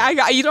Yeah, I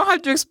got. You don't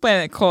have to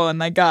explain it, Colin.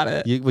 I got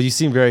it. you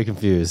seem very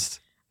confused.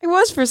 It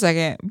was for a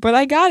second, but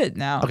I got it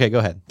now. Okay, go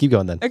ahead. Keep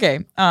going then. Okay.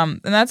 And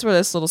that's where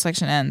this little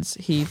section ends.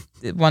 He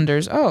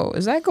wonders, oh,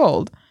 is that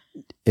gold?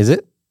 Is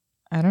it?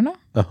 I don't know.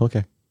 Oh,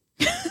 okay.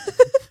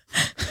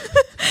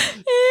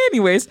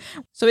 Anyways,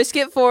 so we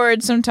skip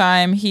forward some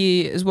time.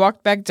 He is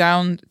walked back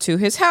down to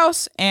his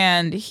house,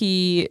 and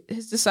he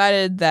has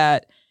decided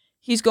that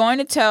he's going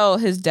to tell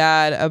his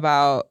dad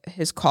about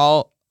his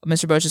call,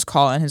 Mr. Boach's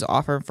call, and his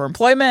offer for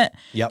employment.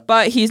 Yep.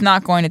 But he's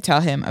not going to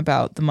tell him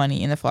about the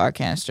money in the flour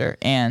canister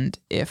and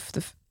if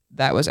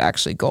that was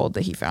actually gold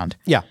that he found.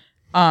 Yeah.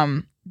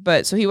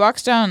 But so he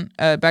walks down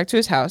back to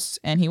his house,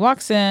 and he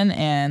walks in,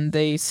 and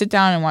they sit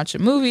down and watch a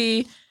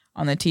movie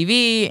on the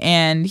TV,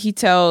 and he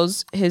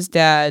tells his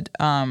dad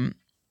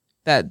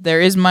that there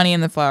is money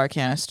in the flour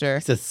canister.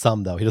 He says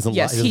some though. He doesn't.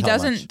 Yes, he tell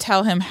doesn't much.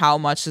 tell him how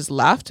much is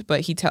left,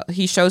 but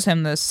he shows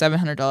him the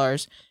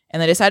 $700,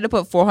 and they decide to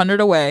put $400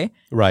 away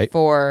Right.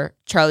 for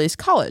Charlie's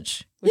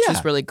college, which Yeah.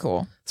 is really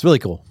cool. It's really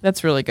cool.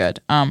 That's really good.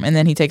 And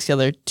then he takes the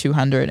other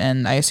 $200,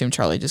 and I assume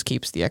Charlie just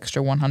keeps the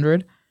extra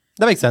 $100.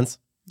 That makes sense.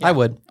 Yeah. I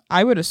would.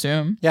 I would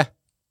assume. Yeah.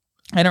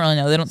 I don't really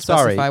know. They don't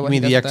Sorry, specify you what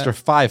mean he the does with extra that.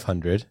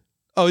 500?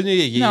 Oh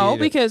yeah. No,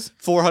 because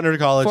 400 to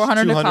college,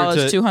 400 to 200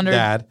 college, 200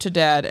 dad, to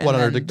dad, and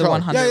 100 then to the Charlie.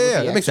 100 Yeah,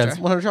 would be that makes extra. sense.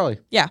 100 Charlie.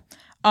 Yeah.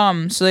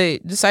 So they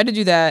decide to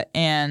do that,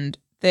 and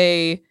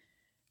they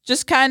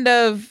just kind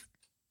of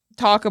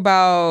talk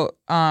about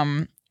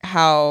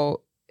how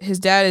his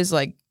dad is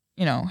like,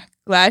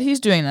 glad he's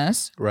doing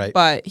this, Right.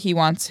 but he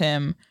wants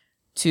him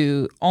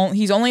to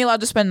he's only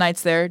allowed to spend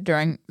nights there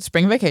during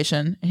spring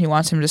vacation, and he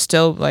wants him to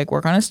still like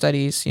work on his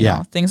studies, you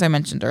know, things I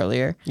mentioned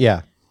earlier.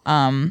 Yeah.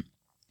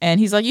 And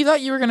he's like, you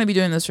thought you were going to be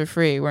doing this for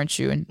free, weren't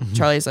you? And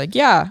Charlie's like,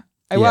 yeah,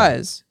 I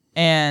was.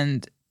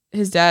 And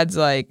his dad's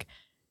like,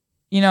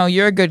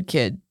 you're a good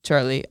kid,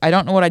 Charlie. I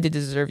don't know what I did to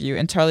deserve you.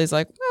 And Charlie's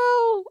like,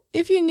 well,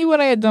 if you knew what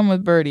I had done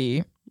with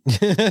Birdie,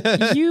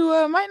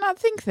 you might not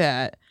think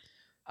that.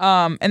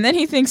 And then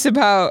he thinks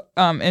about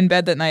in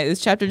bed that night.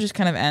 This chapter just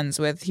kind of ends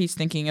with he's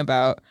thinking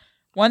about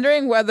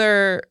wondering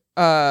whether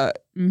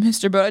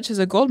Mr. Boach has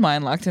a gold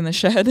mine locked in the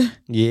shed.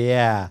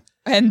 Yeah.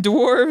 And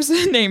dwarves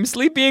named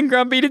Sleepy and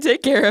Grumpy to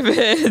take care of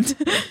it.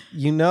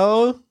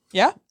 Yeah.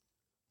 Yeah.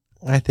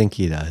 I think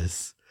he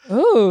does.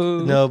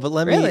 Ooh. No, but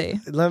Really?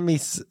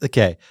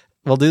 Okay.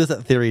 We'll do this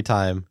at theory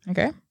time.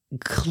 Okay.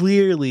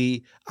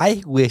 Clearly,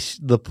 I wish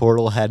the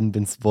portal hadn't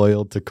been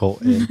spoiled to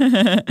Colton.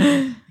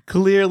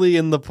 Clearly,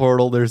 in the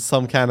portal, there's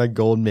some kind of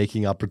gold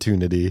making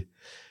opportunity.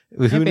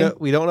 We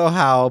don't know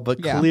how,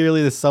 but Yeah.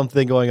 clearly there's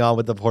something going on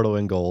with the portal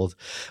and gold,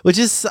 which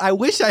is, I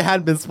wish I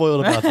hadn't been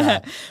spoiled about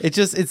that.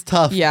 It's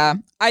tough. Yeah.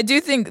 I do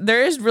think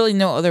there is really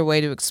no other way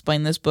to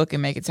explain this book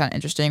and make it sound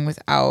interesting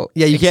without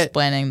you can't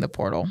explaining the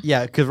portal.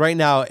 Yeah, because right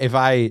now,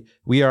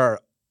 we are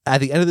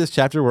at the end of this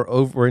chapter,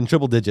 we're in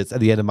triple digits at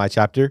the end of my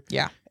chapter.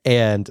 Yeah.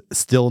 And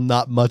still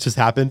not much has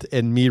happened.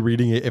 And me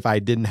reading it, if I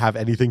didn't have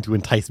anything to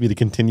entice me to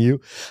continue,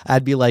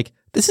 I'd be like,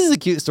 this is a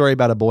cute story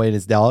about a boy and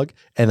his dog.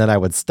 And then I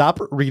would stop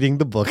reading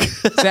the book.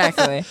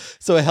 Exactly.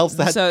 So it helps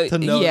to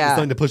know yeah. there's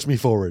something to push me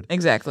forward.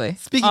 Exactly.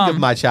 Speaking of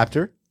my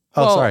chapter.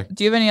 Oh, well, sorry.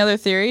 Do you have any other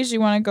theories you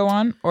want to go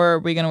on? Or are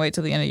we going to wait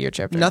till the end of your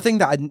chapter? Nothing's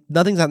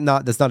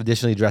not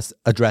additionally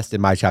addressed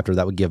in my chapter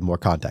that would give more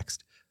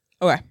context.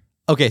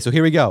 Okay, so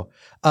here we go.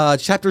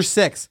 Chapter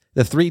 6.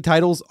 The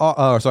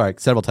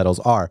several titles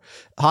are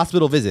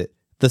Hospital Visit,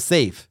 The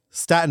Safe,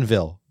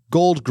 Statenville,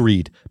 Gold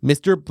Greed,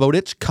 Mr.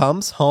 Bowditch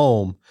Comes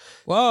Home.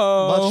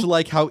 Whoa. Much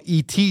like how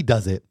E.T.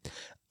 does it.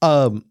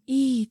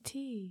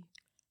 E.T.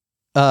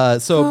 So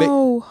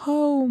Go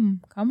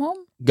home. Come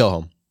home? go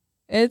home.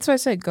 It's why I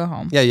said go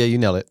home. Yeah, you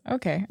nailed it.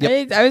 Okay.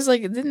 Yep. I was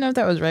like, didn't know if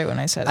that was right when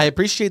I said I it.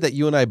 appreciate that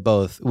you and I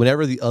both,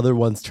 whenever the other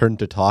ones turn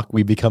to talk,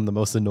 we become the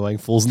most annoying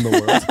fools in the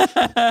world.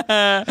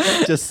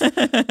 just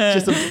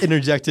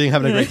interjecting,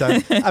 having a great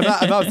time. I'm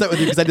not upset with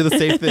you because I do the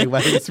same thing. But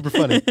I think it's super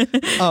funny.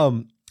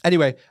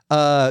 Anyway,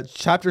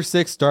 chapter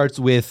 6 starts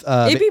with.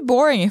 It'd be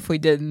boring if we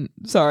didn't.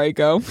 Sorry,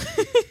 go.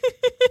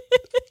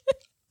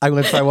 I'm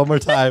going to try one more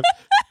time.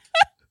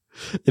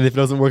 And if it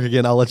doesn't work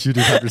again, I'll let you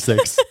do chapter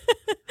 6.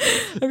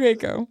 Okay,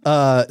 go.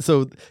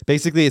 So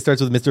basically, it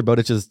starts with Mr.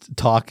 Bowditch's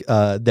talk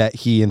that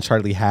he and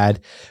Charlie had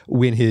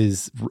when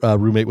his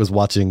roommate was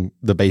watching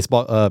the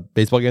baseball game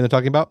they're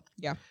talking about.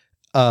 Yeah.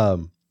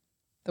 The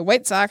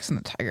White Sox and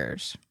the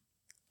Tigers.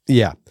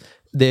 Yeah.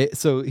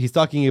 So he's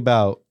talking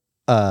about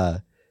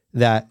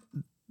that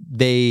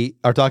they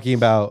are talking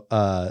about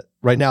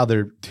right now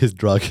his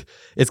drug.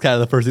 It's kind of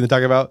the first thing to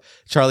talk about.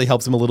 Charlie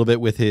helps him a little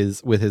bit with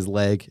his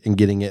leg and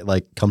getting it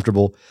like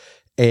comfortable.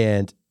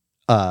 And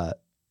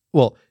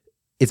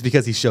it's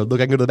because he showed,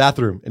 look, I can go to the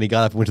bathroom. And he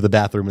got up and went to the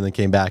bathroom and then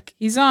came back.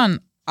 He's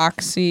on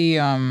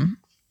Oxycontin.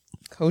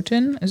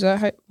 Is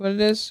that what it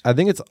is? I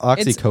think it's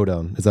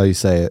oxycodone is how you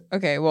say it.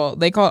 Okay, well,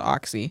 they call it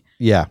Oxy.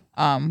 Yeah.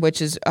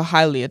 Which is a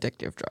highly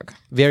addictive drug.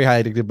 Very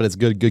high addictive, but it's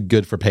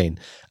good for pain.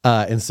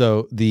 And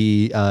so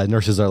the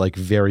nurses are like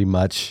very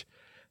much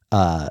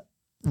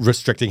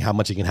restricting how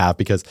much he can have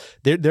because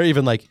they're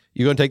even like,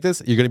 you're going to take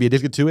this, you're going to be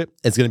addicted to it.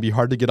 It's going to be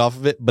hard to get off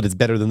of it, but it's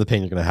better than the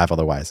pain you're going to have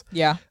otherwise.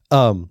 Yeah.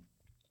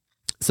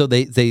 So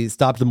they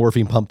stopped the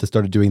morphine pump to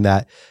start doing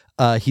that.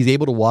 He's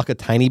able to walk a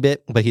tiny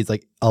bit, but he's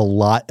like a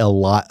lot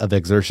of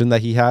exertion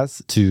that he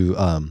has to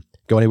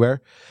go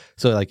anywhere.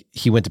 So like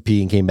he went to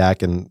pee and came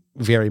back and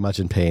very much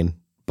in pain,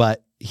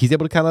 but he's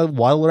able to kind of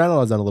waddle around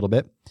on his own a little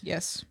bit.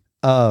 Yes.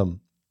 And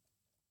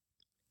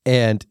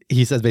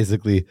he says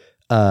basically,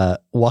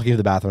 walking to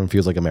the bathroom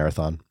feels like a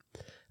marathon.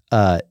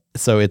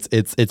 So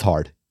it's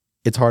hard.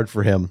 It's hard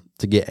for him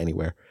to get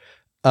anywhere.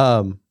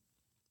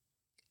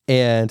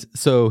 And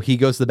so he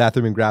goes to the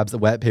bathroom and grabs a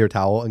wet paper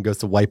towel and goes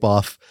to wipe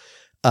off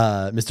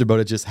Mr.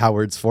 Bowditch's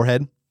Howard's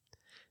forehead.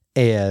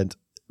 And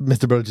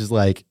Mr. Bowditch is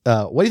like,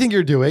 what do you think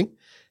you're doing?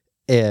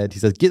 And he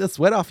says, get the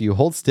sweat off you.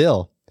 Hold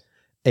still.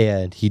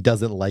 And he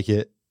doesn't like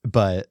it.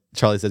 But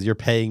Charlie says, you're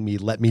paying me.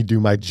 Let me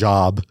do my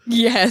job.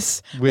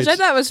 Yes. Which I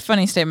thought was a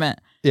funny statement.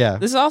 Yeah.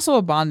 This is also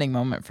a bonding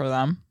moment for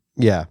them.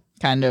 Yeah.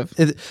 Kind of.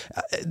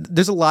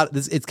 There's a lot.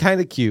 It's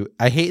kind of cute.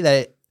 I hate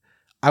that.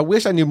 I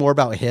wish I knew more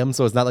about him,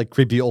 so it's not like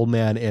creepy old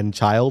man and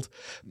child.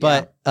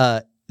 But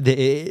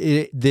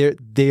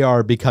they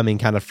are becoming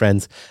kind of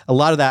friends. A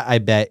lot of that, I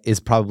bet, is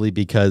probably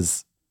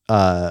because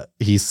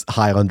he's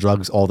high on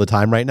drugs all the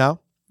time right now.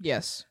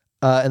 Yes.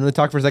 And then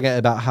talk for a second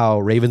about how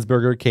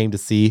Ravensburger came to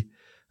see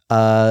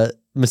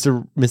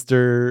Mr.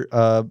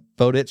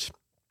 Bowditch,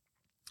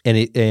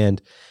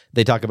 and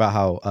they talk about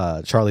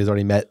how Charlie's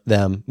already met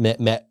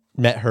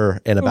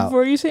her and about.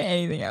 Before you say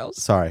anything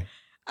else, sorry.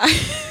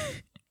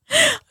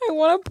 I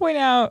want to point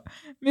out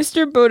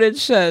Mr. Bowditch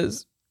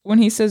says, when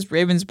he says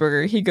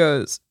Ravensburger, he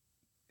goes,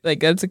 like,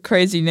 that's a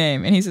crazy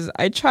name. And he says,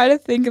 I try to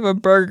think of a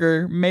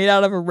burger made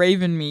out of a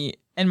raven meat,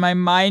 and my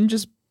mind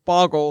just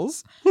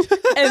boggles.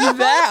 And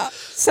that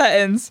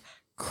sentence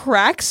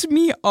cracks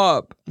me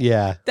up.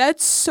 Yeah.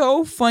 That's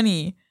so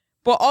funny.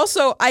 But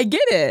also, I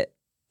get it.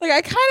 Like,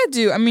 I kind of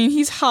do. I mean,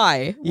 he's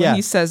high when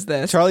he says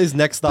this. Charlie's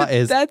next thought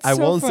is, I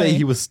won't say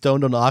he was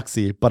stoned on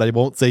Oxy, but I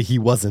won't say he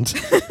wasn't.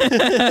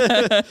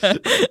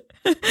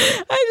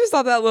 I just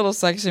thought that little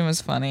section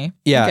was funny.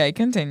 Yeah. Okay,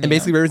 continue. And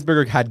basically,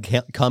 Ravensburger had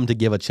come to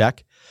give a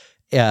check,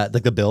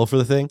 like the bill for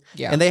the thing.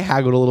 Yeah. And they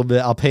haggled a little bit.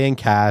 I'll pay in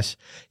cash.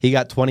 He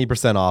got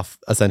 20% off,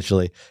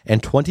 essentially.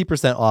 And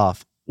 20%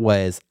 off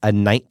was a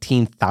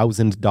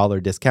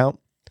 $19,000 discount.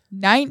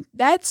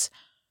 That's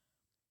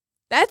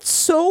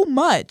so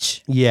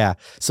much. Yeah.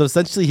 So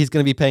essentially, he's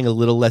going to be paying a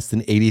little less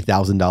than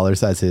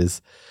 $80,000 as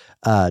his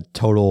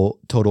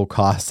total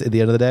cost at the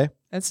end of the day.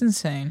 That's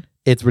insane.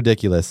 It's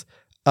ridiculous.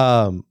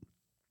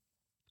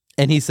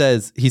 And he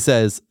says,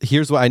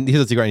 here's what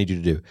secret I need you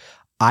to do.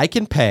 I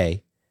can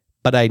pay,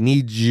 but I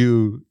need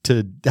you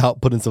to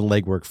help put in some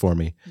legwork for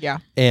me. Yeah.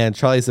 And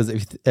Charlie says,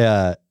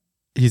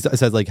 he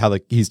says like how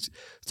he's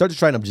started to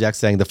try and object,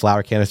 saying the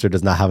flour canister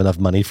does not have enough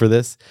money for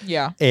this.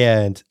 Yeah.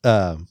 And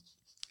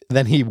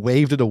then he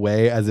waved it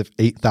away as if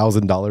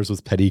 $8,000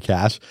 was petty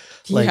cash.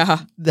 Like,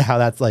 how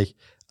that's like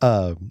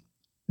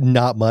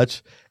not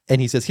much. And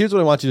he says, here's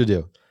what I want you to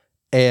do.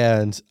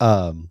 And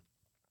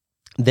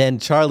then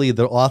Charlie,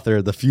 the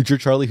author, the future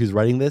Charlie who's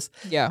writing this,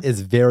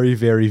 is very,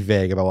 very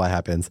vague about what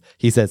happens.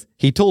 He says,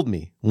 he told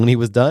me when he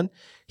was done,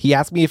 he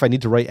asked me if I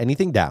need to write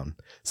anything down.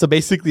 So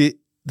basically,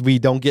 we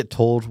don't get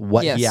told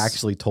what he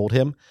actually told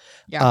him.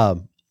 Yeah.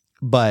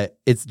 But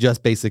it's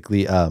just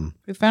basically...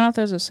 we found out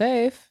there's a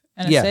safe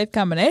and a safe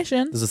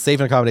combination. There's a safe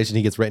and a combination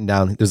he gets written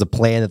down. There's a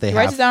plan that they have. He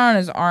writes it down on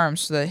his arm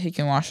so that he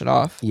can wash it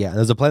off. Yeah, and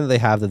there's a plan that they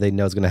have that they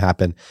know is going to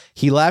happen.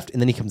 He left,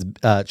 and then he comes...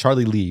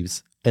 Charlie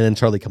leaves, and then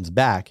Charlie comes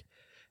back,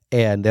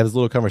 and they have this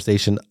little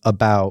conversation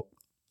about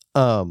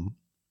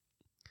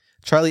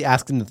Charlie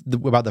asks him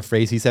about the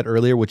phrase he said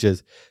earlier, which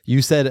is,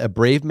 "You said a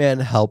brave man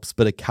helps,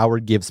 but a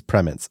coward gives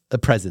presents."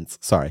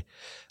 Sorry,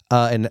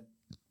 and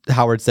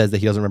Howard says that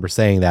he doesn't remember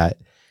saying that,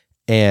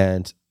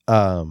 and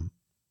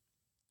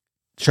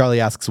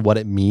Charlie asks what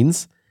it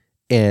means,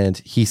 and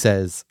he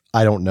says,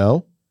 "I don't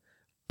know."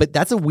 But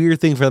that's a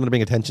weird thing for them to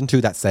bring attention to,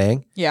 that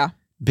saying. Yeah.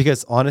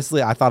 Because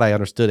honestly, I thought I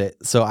understood it.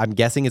 So I'm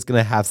guessing it's going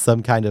to have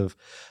some kind of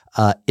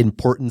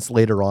importance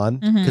later on,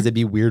 because it'd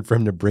be weird for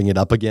him to bring it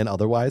up again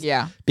otherwise.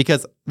 Yeah.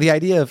 Because the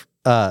idea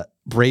of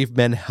brave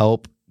men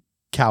help,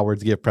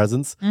 cowards give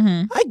presents,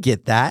 I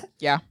get that.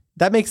 Yeah.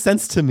 That makes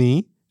sense to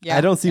me. Yeah,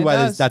 I don't see it why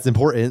does. that's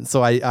important.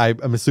 So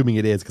I'm assuming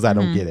it is, because I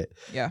don't get it.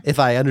 Yeah. If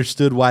I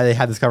understood why they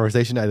had this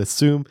conversation, I'd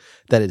assume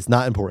that it's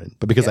not important.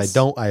 But because Yes. I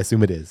don't, I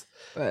assume it is.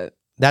 But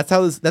That's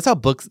how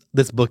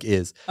this book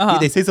is.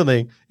 They say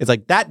something, it's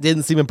like, that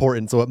didn't seem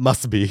important, so it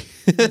must be.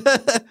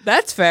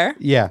 that's fair.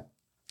 Yeah.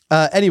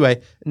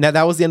 Anyway, now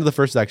that was the end of the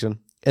first section.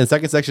 And the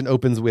second section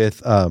opens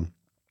with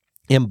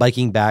him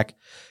biking back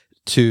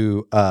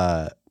to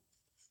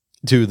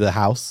the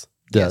house,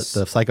 the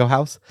psycho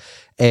house.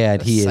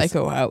 And he is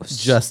Psycho house.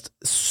 just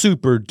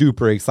super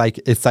duper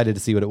excited to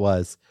see what it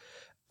was.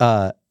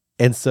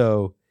 And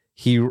so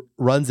he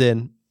runs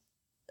in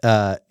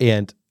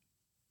and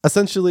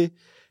essentially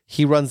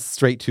he runs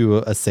straight to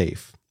a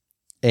safe.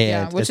 And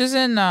yeah, which is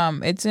in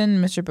it's in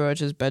Mr.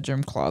 Bowich's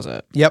bedroom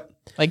closet. Yep.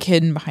 Like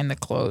hidden behind the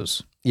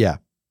clothes. Yeah.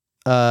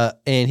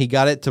 And he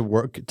got it to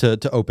work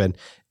to open.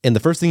 And the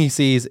first thing he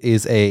sees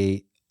is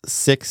a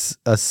six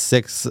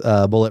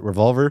bullet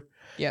revolver.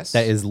 Yes.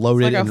 That is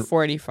loaded. It's like a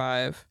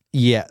 45.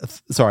 Yeah.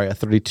 Sorry, a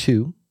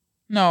 32.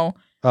 No.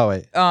 Oh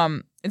wait.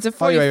 It's a Oh,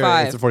 45.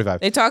 right. It's a 45.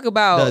 They talk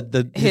about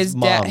his dad.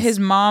 mom's. His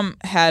mom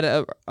had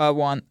a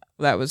one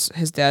that was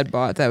his dad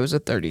bought. That was a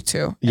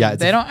 32. Yeah, And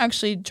they don't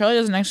actually. Charlie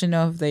doesn't actually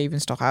know if they even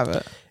still have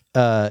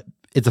it.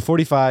 It's a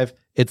 45.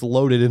 It's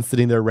loaded and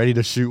sitting there ready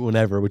to shoot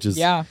whenever, which is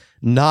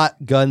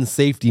not gun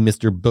safety,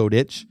 Mr.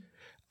 Bowditch.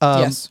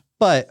 Yes.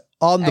 But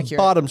on the Accurate.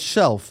 bottom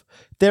shelf,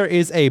 there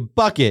is a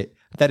bucket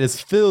that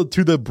is filled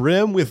to the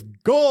brim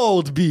with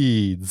gold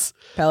beads.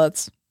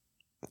 Pellets.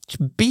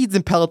 Beads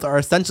and pellets are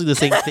essentially the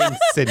same thing,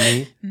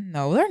 Sydney.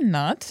 No, they're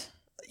not.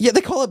 Yeah,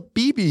 they call it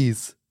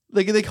BBs.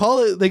 Like they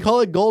call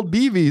it gold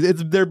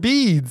BBs. They're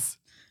beads.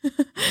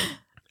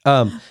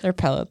 They're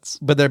pellets.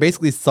 But they're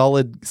basically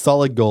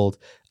solid gold.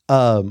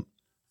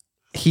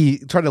 He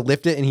tried to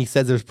lift it, and he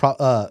says there's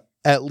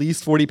at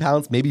least 40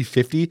 pounds, maybe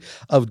 50,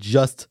 of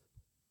just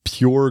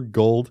pure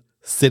gold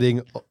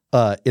sitting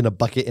in a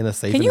bucket in a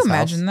safe. Can in you his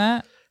imagine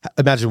house. that?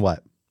 Imagine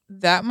what?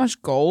 That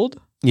much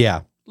gold?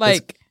 Yeah,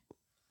 Like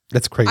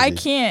that's crazy. I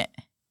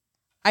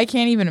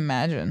can't even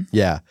imagine.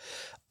 Yeah.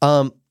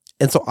 And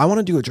so I want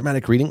to do a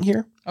dramatic reading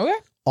here. Okay.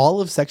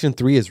 All of section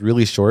 3 is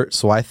really short,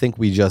 so I think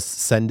we just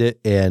send it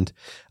and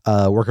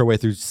work our way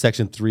through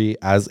section 3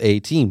 as a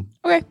team.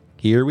 Okay.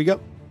 Here we go.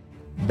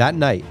 That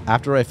night,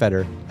 after I fed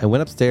her, I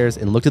went upstairs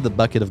and looked at the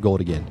bucket of gold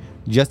again,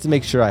 just to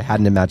make sure I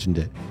hadn't imagined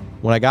it.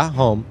 When I got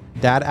home,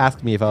 Dad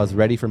asked me if I was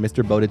ready for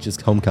Mr.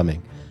 Bowditch's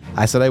homecoming.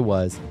 I said I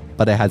was,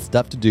 but I had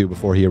stuff to do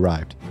before he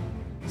arrived.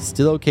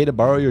 Still okay to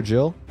borrow your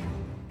drill?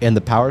 And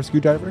the power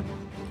screwdriver?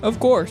 Of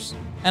course.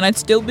 And I'd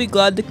still be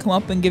glad to come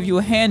up and give you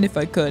a hand if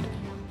I could.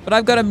 But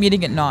I've got a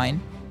meeting at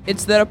 9.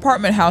 It's that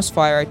apartment house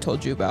fire I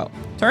told you about.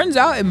 Turns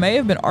out it may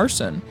have been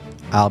arson.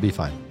 I'll be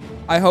fine.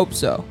 I hope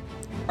so.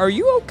 Are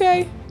you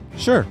okay?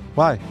 Sure,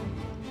 why?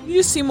 You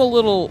just seem a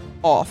little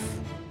off.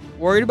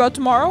 Worried about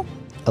tomorrow?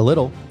 A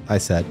little, I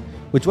said,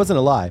 which wasn't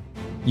a lie.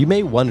 You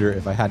may wonder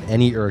if I had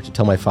any urge to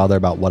tell my father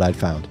about what I'd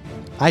found.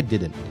 I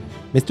didn't.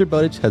 Mr.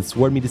 Bowditch had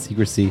sworn me to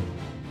secrecy.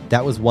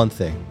 That was one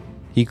thing.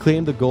 He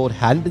claimed the gold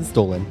hadn't been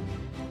stolen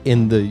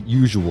in the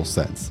usual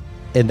sense,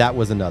 and that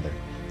was another.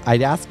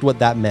 I'd asked what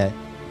that meant,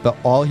 but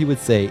all he would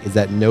say is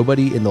that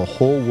nobody in the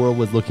whole world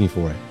was looking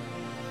for it.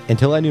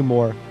 Until I knew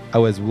more, I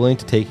was willing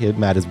to take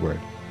him at his word.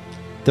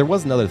 There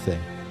was another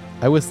thing.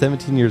 I was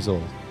 17 years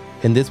old,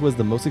 and this was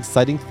the most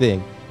exciting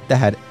thing that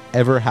had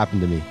ever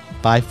happened to me,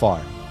 by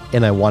far,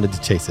 and I wanted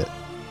to chase it.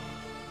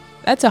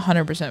 That's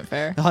 100%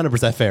 fair.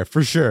 100% fair,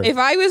 for sure. If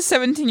I was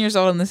 17 years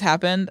old and this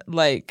happened,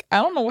 like,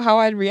 I don't know how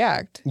I'd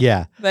react.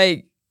 Yeah.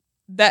 Like,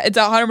 that it's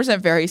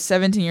 100% fair. He's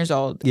 17 years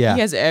old. Yeah.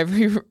 He has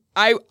every...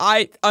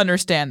 I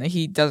understand that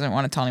he doesn't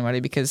want to tell anybody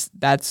because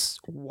that's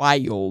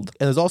wild.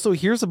 And there's also,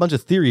 here's a bunch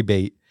of theory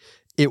bait.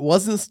 It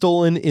wasn't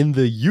stolen in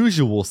the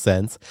usual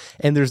sense,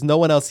 and there's no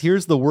one else.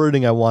 Here's the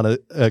wording I want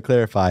to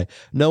clarify.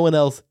 No one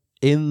else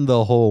in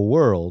the whole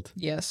world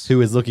Yes.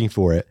 who is looking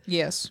for it.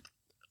 Yes.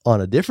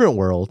 On a different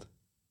world,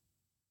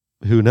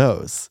 who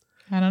knows?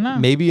 I don't know.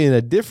 Maybe in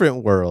a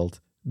different world,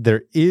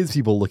 there is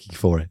people looking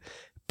for it.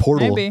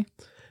 Portal. Maybe.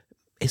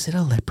 Is it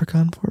a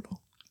leprechaun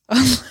portal?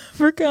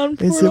 Leprechaun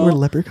portal. Is it where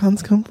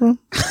leprechauns come from?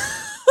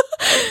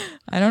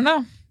 I don't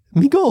know.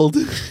 Me gold.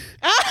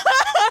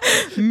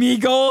 Me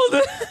gold.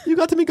 You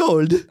got me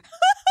gold.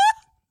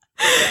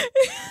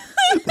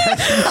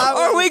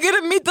 Are we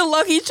gonna meet the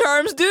Lucky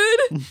Charms, dude.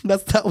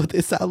 That's not what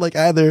they sound like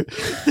either.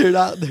 They're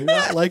not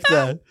like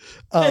that.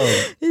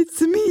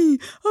 It's me,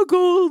 a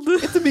gold.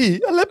 It's me,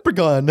 a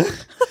leprechaun.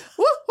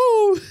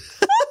 Woohoo!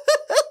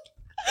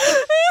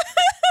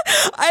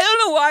 I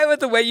don't know why, but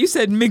the way you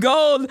said "me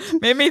gold"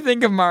 made me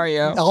think of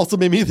Mario. Also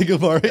made me think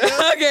of Mario.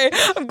 Okay,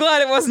 I'm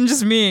glad it wasn't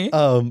just me.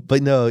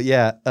 But no,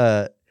 yeah.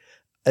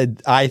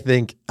 I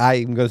think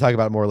I'm going to talk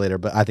about it more later,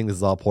 but I think this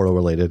is all portal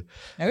related.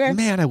 Okay.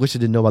 Man, I wish I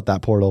didn't know about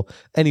that portal.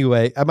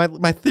 Anyway,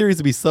 my theories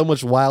would be so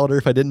much wilder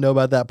if I didn't know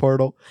about that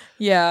portal.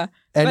 Yeah.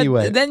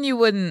 Anyway. But then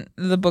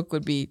the book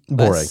would be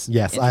Boring. less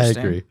Yes, I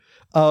interesting.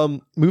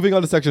 agree. Moving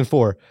on to section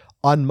 4.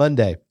 On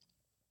Monday,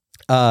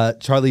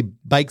 Charlie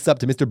bikes up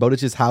to Mr.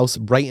 Bowditch's house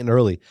bright and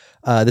early.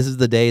 This is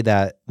the day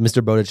that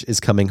Mr. Bowditch is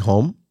coming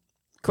home.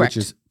 Correct. Which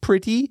is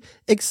pretty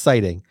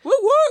exciting. Whoop,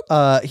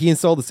 whoop. He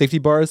installed the safety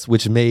bars,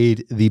 which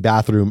made the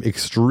bathroom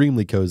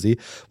extremely cozy,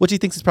 which he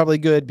thinks is probably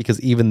good because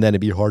even then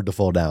it'd be hard to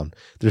fall down.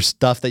 There's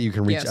stuff that you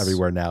can reach Yes.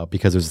 everywhere now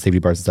because there's safety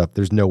bars and stuff.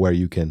 There's nowhere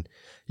you can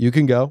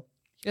go.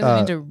 He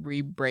doesn't need to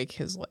re-break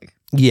his leg.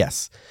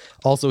 Yes.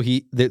 Also,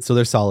 so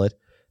they're solid.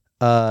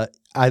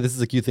 This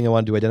is a cute thing I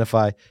wanted to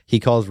identify.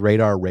 He calls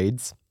radar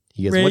raids.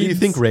 He goes, "What do you Raids.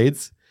 think,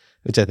 raids?"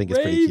 Which I think is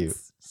pretty cute.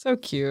 So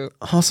cute.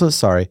 Also,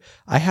 sorry,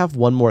 I have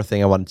one more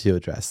thing I wanted to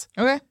address.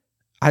 Okay.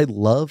 I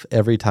love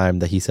every time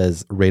that he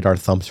says radar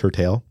thumps her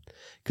tail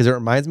because it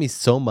reminds me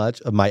so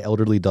much of my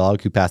elderly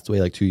dog who passed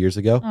away like 2 years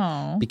ago.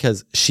 Oh.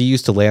 Because she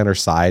used to lay on her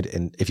side,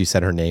 and if you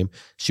said her name,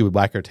 she would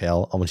whack her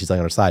tail when she's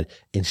laying on her side,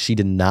 and she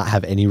did not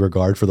have any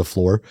regard for the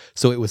floor.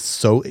 So it was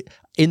so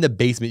in the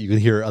basement, you could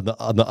hear her on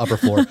the upper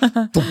floor. Thump,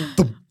 thump,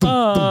 thump,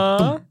 thump,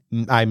 thump.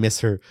 I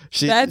miss her.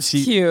 That's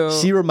cute.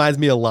 She reminds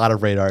me a lot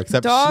of radar,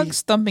 except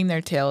Dogs thumping their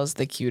tail is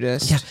the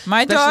cutest. Yeah,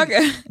 My dog.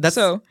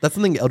 especially- That's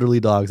something elderly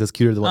dogs. That's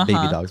cuter than what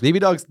baby dogs. Baby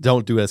dogs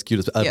don't do it as cute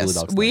as elderly yes,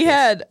 dogs. we like this.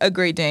 had a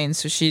Great Dane,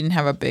 so she didn't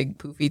have a big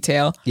poofy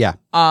tail. Yeah.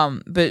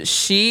 But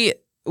she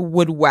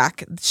would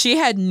whack. She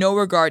had no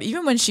regard,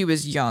 even when she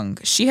was young.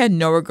 She had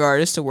no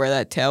regard as to where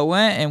that tail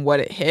went and what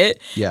it hit.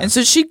 Yeah. And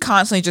so she'd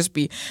constantly just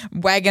be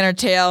wagging her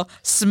tail,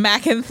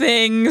 smacking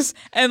things,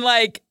 and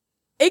like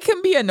it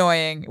can be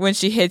annoying when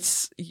she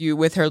hits you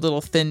with her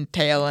little thin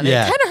tail, and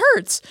Yeah. it kind of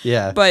hurts.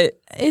 Yeah. But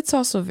it's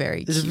also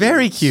very It's cute.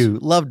 very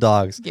cute. Love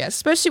dogs. Yeah,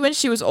 especially when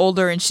she was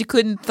older and she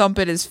couldn't thump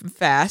it as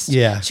fast.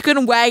 Yeah. She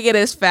couldn't wag it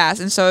as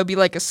fast. And so it'd be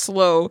like a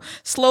slow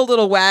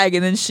little wag,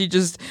 and then she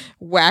just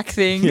whack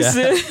things.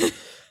 Yeah.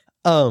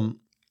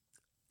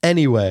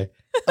 Anyway,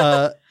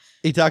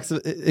 he talks.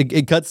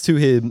 It cuts to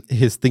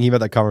his thinking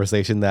about that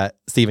conversation that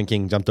Stephen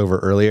King jumped over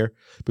earlier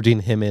between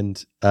him and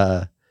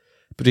Mr.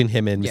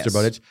 Yes.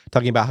 Bowditch,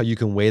 talking about how you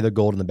can weigh the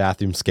gold in the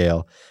bathroom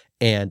scale,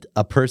 and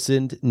a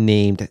person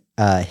named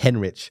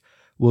Henrich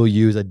will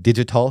use a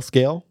digital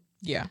scale.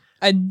 Yeah.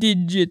 A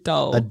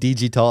digital. A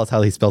digital is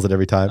how he spells it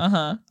every time.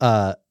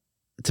 Uh-huh.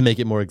 To make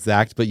it more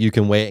exact, but you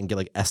can weigh it and get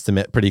like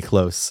estimate pretty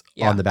close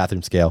Yeah. on the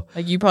bathroom scale.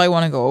 Like you probably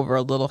want to go over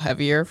a little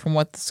heavier from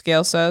what the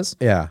scale says.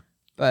 Yeah.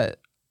 But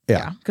Yeah.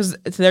 yeah. Because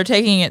they're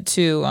taking it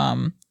to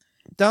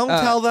Don't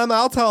tell them.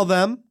 I'll tell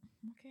them.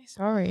 okay,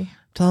 sorry.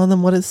 Telling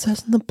them what it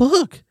says in the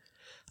book.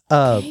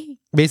 Okay.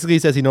 Basically, he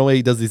says he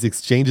normally does these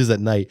exchanges at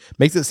night.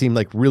 Makes it seem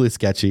like really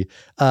sketchy.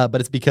 But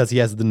it's because he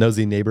has the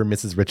nosy neighbor,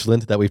 Mrs.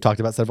 Richland, that we've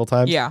talked about several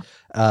times. Yeah.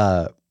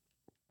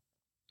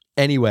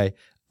 Anyway.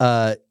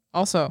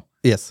 Also,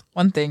 Yes.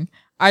 one thing.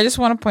 I just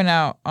want to point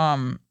out,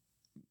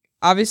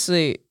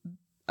 obviously,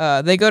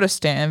 they go to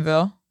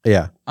Stantonville,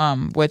 Yeah.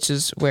 which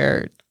is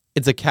where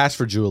It's a cash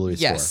for jewelry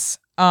store. yes.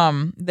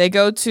 They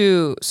go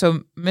to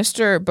so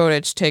Mr.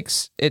 Bowditch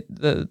takes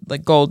the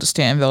gold to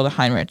Stantonville to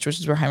Heinrich, which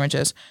is where Heinrich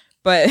is.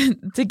 But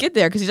to get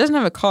there, because he doesn't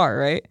have a car,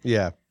 right?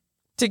 Yeah.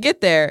 To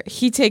get there,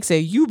 he takes a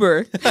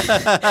Uber.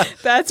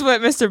 That's what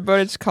Mr.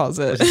 Bowditch calls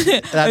it.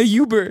 A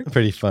Uber.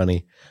 Pretty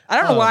funny. I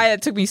don't know why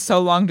it took me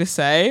so long to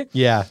say.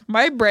 Yeah.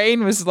 My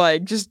brain was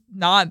like just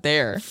not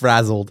there.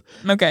 Frazzled.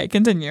 Okay,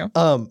 continue.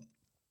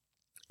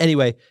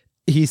 Anyway,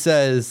 he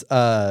says,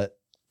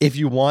 if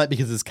you want,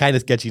 because it's kind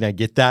of sketchy and I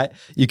get that,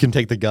 you can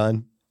take the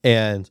gun.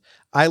 And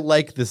I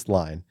like this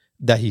line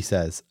that he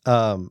says.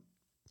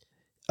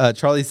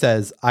 Charlie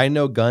says, I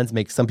know guns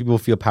make some people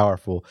feel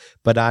powerful,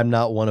 but I'm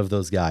not one of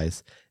those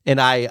guys. And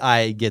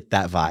I get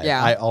that vibe.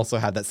 Yeah. I also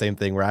have that same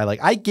thing where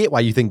I get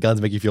why you think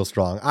guns make you feel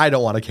strong. I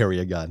don't want to carry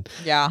a gun.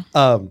 Yeah,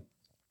 Um.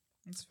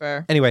 that's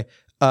fair. Anyway,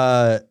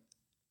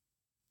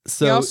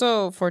 so He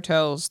also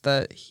foretells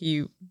that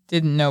he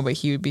didn't know, but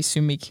he would be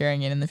soon be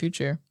carrying it in the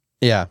future.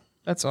 yeah,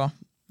 That's all.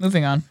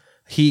 Moving on.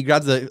 he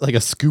grabs a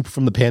scoop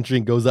from the pantry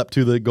and goes up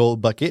to the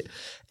gold bucket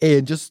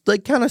and just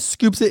kind of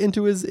scoops it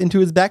into his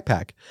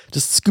backpack,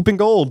 just scooping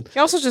gold. He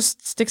also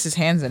just sticks his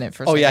hands in it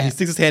for a Oh second. yeah, he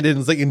sticks his hand in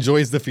and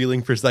enjoys the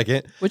feeling for a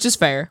second. Which is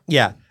fair.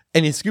 Yeah,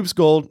 and he scoops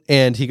gold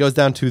and he goes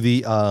down to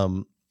the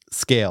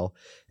scale.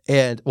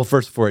 And well,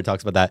 first before he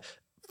talks about that,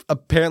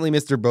 apparently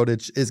Mr.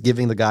 Bowditch is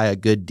giving the guy a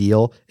good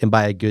deal, and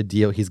by a good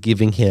deal, he's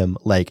giving him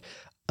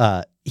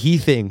he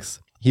thinks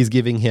he's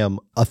giving him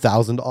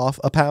 1,000 off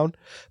a pound,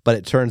 but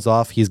it turns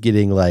off he's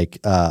getting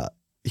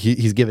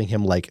he's giving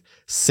him like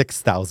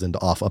 6,000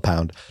 off a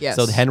pound. Yes.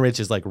 So Henrich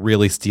is like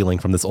really stealing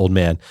from this old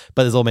man,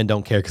 but this old man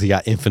don't care because he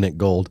got infinite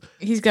gold.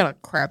 He's got a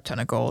crap ton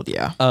of gold.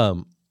 Yeah.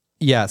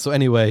 Yeah. So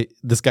anyway,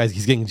 he's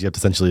getting gypped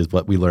essentially is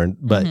what we learned,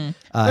 but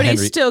But Henry,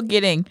 he's still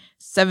getting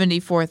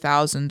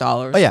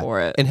 $74,000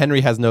 for it. and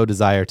Henry has no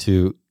desire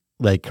to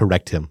like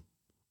correct him.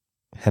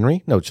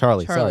 Henry? No,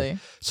 Charlie. Sorry.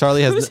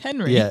 Charlie has Who's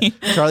Henry? Yeah,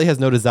 Charlie has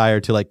no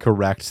desire to like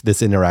correct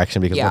this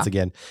interaction because once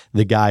again,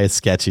 the guy is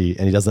sketchy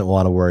and he doesn't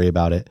want to worry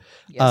about it.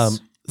 Yes.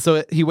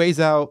 So he weighs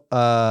out.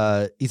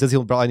 He says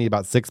he'll probably need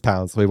about 6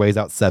 pounds, so he weighs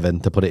out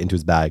 7 to put it into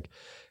his bag,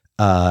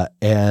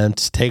 and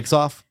takes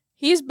off.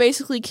 He's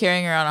basically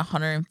carrying around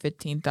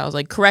 $115,000,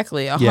 like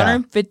correctly,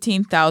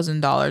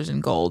 $115,000 in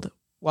gold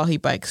while he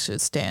bikes to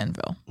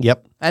Stantonville.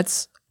 Yep.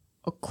 That's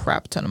a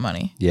crap ton of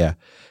money. Yeah.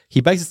 He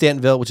bikes to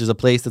Stantonville, which is a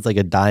place that's like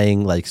a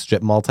dying like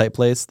strip mall type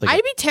place. Like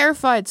I'd be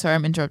terrified. Sorry,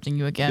 I'm interrupting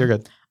you again. You're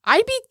good.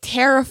 I'd be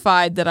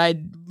terrified that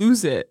I'd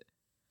lose it.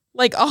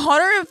 Like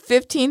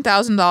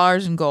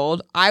 $115,000 in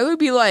gold, I would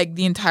be like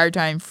the entire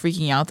time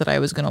freaking out that I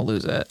was going to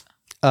lose it.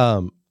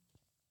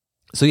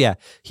 So yeah,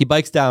 he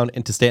bikes down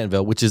into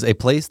Stantonville, which is a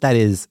place that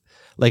is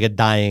like a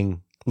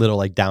dying little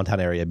like downtown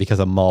area because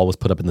a mall was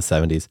put up in the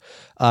 70s.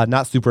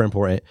 Not super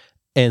important.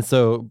 And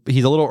so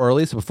he's a little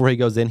early. So before he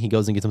goes in, he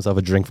goes and gets himself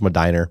a drink from a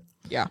diner.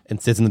 Yeah.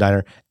 And sits in the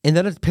diner. And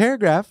then a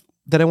paragraph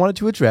that I wanted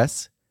to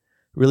address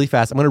really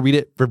fast. I'm going to read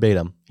it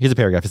verbatim. Here's a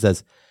paragraph. It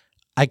says,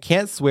 I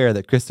can't swear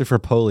that Christopher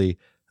Poley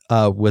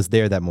was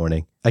there that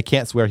morning. I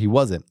can't swear he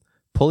wasn't.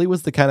 Poley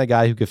was the kind of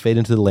guy who could fade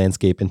into the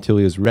landscape until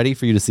he was ready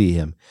for you to see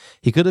him.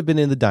 He could have been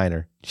in the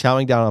diner,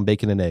 chowing down on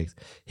bacon and eggs.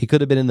 He could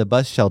have been in the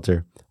bus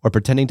shelter or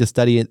pretending to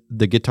study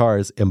the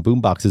guitars and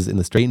boomboxes in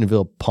the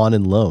Straitenville Pawn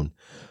and Loan.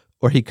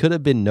 Or he could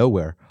have been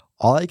nowhere.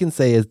 All I can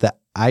say is that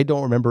I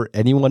don't remember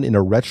anyone in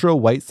a retro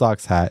White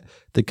Sox hat,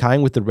 the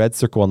kind with the red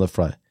circle on the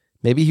front.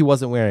 Maybe he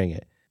wasn't wearing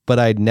it, but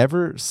I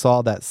never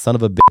saw that son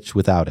of a bitch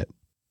without it.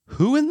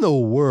 Who in the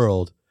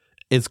world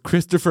is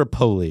Christopher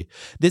Poley?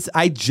 This,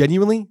 I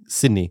genuinely,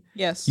 Sydney.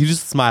 Yes. You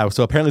just smile.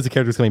 So apparently the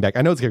character's coming back.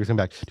 I know the character's coming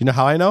back. Do you know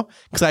how I know?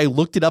 Because I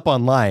looked it up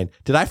online.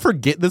 Did I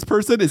forget this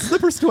person? Is this the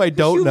person who I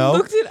don't You know?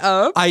 looked it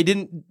up? I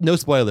didn't, no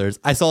spoilers.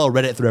 I saw a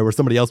Reddit thread where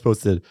somebody else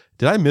posted,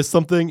 did I miss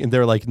something? And they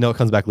were like, no, it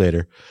comes back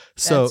later.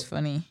 So That's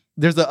funny.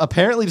 there's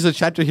apparently there's a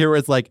chapter here where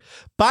it's like,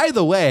 by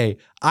the way,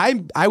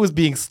 I was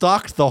being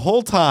stalked the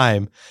whole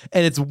time,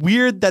 and it's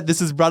weird that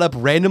this is brought up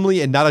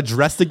randomly and not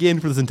addressed again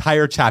for this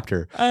entire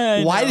chapter.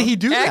 Why did he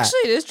do that? Actually,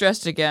 it is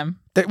dressed again.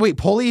 Wait,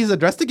 Poley is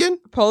addressed again?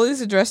 Polly's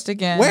addressed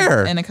again.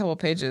 Where? In a couple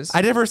pages.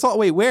 I never saw.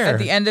 Wait, where? At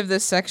the end of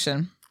this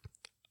section.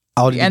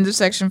 Oh, The end of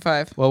section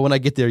 5. well, when I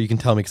get there, you can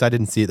tell me because I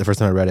didn't see it the first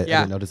time I read it. Yeah.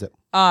 I didn't notice it.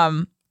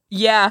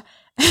 Yeah.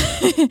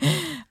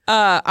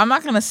 I'm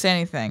not gonna say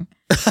anything.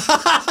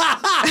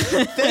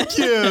 Thank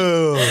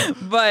you.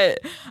 But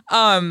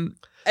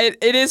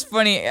it is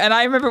funny, and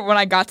I remember when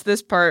I got to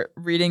this part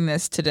reading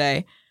this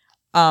today,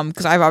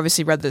 because I've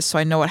obviously read this, so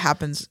I know what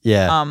happens.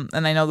 Yeah.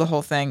 And I know the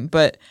whole thing.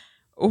 But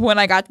when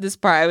I got to this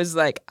part, I was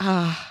like,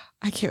 I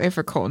can't wait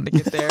for Colton to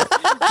get there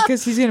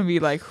because he's gonna be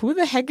like, who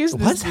the heck is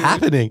this? What's dude?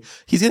 happening?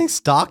 He's getting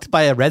stalked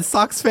by a Red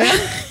Sox fan?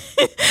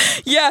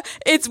 Yeah,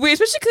 it's weird,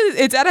 especially because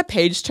it's at a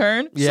page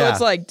turn. So Yeah.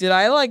 it's like, did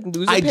I like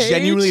lose a I page?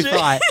 genuinely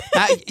thought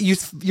that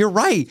you're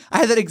right. I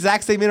had that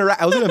exact same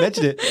interaction. I was going to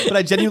mention it, but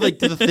I genuinely like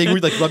did the thing where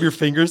you like rub your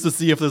fingers to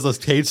see if there's a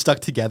page stuck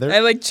together. I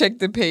like checked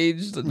the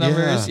page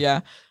numbers.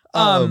 Yeah.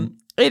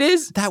 It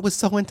is. That was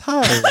so in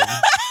time.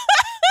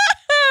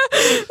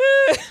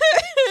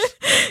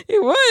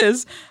 It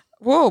was.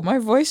 Whoa, my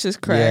voice is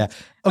cracked.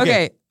 Yeah.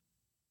 Okay.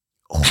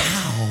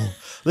 Wow.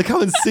 Look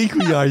how in sync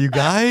we are, you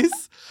guys.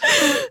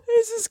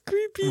 This is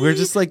creepy. We're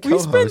just like we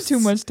co-hosts. spend too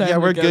much time. Yeah,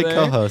 we're good together.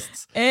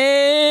 co-hosts.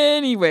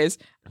 Anyways,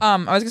 I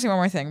was gonna say one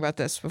more thing about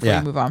this before Yeah.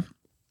 we move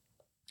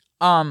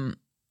on.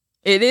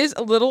 It is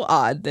a little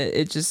odd that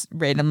it just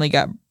randomly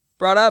got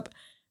brought up.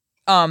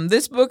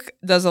 This book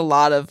does a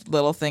lot of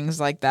little things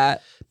like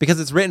that Because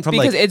it's written from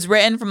because like it's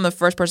written from the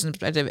first person's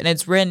perspective, and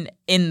it's written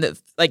in the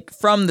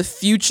from the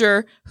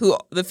future.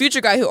 The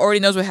future guy who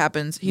already knows what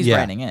happens, he's Yeah.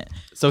 writing it.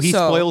 so he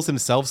spoils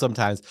himself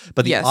sometimes,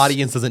 but the Yes.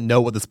 audience doesn't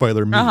know what the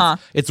spoiler means. Uh-huh.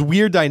 It's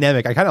weird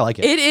dynamic. I kind of like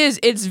it. It is.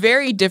 It's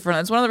very different.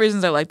 That's one of the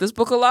reasons I like this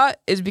book a lot.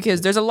 Is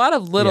because there's a lot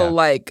of little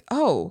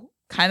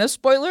kind of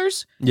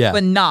spoilers, Yeah.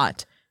 but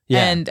not.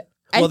 Yeah. And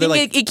Well, I they're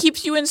think it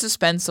keeps you in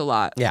suspense a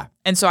lot. Yeah.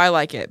 And so I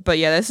like it. But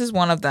yeah, this is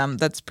one of them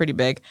that's pretty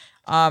big.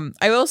 I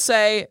will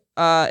say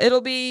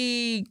it'll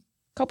be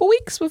a couple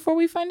weeks before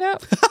we find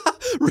out.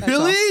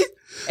 Really?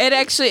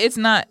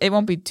 It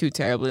won't be too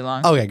terribly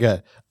long. Okay,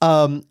 good.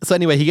 So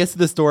anyway, he gets to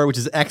the store, which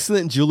is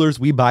Excellent Jewelers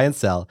We Buy and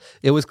Sell.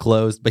 It was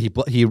closed, but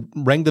he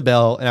rang the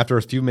bell, and after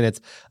a few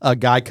minutes, a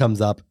guy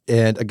comes up,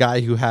 and a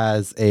guy who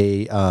has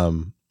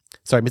Mr.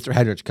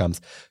 Hendrich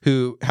comes,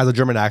 who has a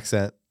German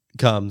accent,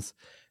 comes,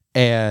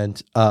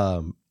 and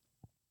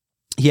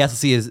he asks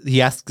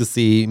to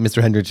see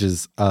Mr.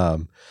 Hendrich's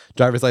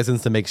driver's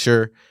license to make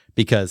sure,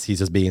 because he's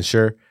just being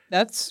sure.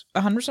 That's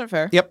 100%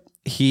 fair. Yep.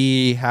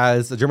 He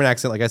has a German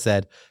accent, like I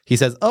said. He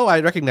says, "Oh, I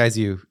recognize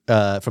you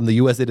from the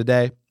USA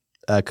Today.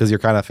 because you're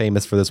kind of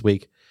famous for this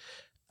week.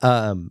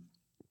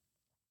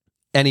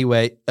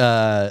 Anyway,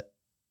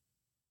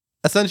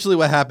 essentially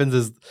what happens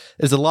is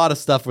there's a lot of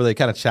stuff where they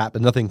kind of chat,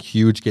 but nothing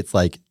huge gets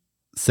like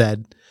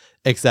said,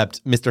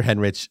 except Mr.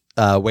 Henrich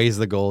weighs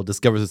the gold,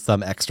 discovers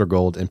some extra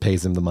gold, and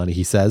pays him the money,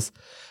 he says.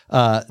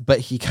 But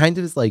he kind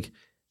of is like,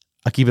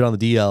 I'll keep it on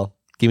the DL.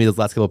 Give me those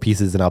last couple of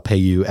pieces and I'll pay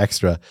you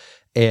extra.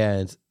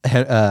 And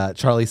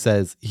Charlie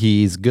says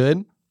he's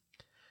good.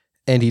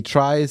 And he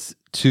tries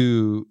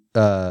to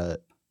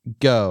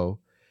go.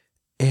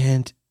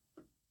 And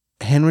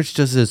Henrich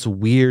does this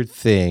weird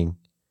thing.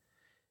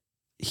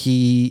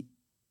 He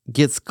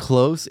gets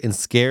close and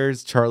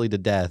scares Charlie to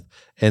death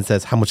and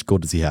says, how much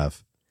gold does he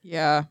have?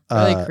 Yeah,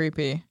 really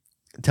creepy.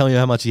 Tell me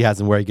how much he has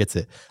and where he gets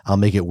it. I'll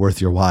make it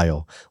worth your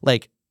while.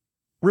 Like,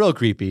 real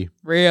creepy.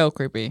 Real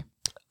creepy.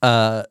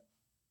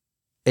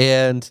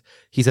 And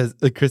he says,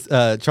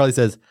 Charlie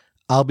says,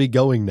 I'll be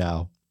going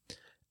now.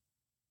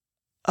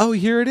 Oh,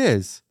 here it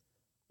is.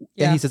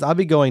 Yeah. And he says, I'll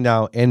be going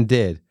now, and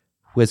did.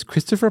 Was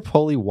Christopher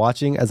Poley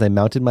watching as I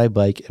mounted my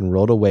bike and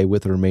rolled away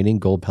with the remaining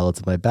gold pellets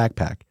in my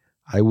backpack?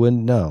 I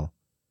wouldn't know.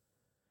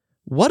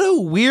 What a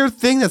weird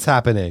thing that's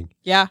happening.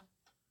 Yeah.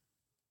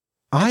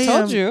 I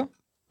told you.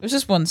 It was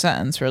just one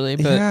sentence, really.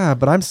 But yeah,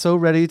 but I'm so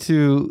ready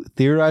to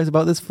theorize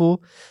about this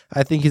fool.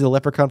 I think he's a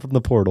leprechaun from the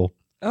portal.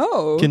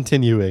 Oh.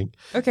 Continuing.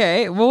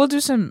 Okay. Well, we'll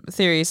do some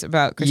theories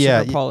about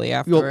Christopher Poley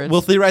afterwards.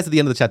 We'll theorize at the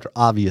end of the chapter,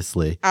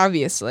 obviously.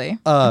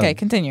 Okay,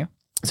 continue.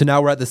 So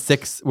now we're at the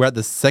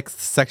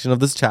sixth section of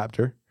this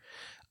chapter.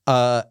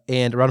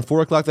 And around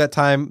 4:00 that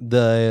time,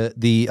 the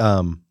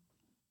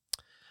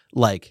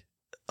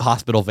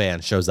hospital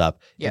van shows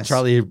up. Yes. And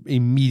Charlie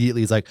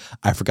immediately is like,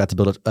 I forgot to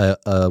build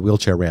a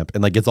wheelchair ramp,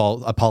 and like gets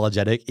all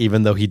apologetic,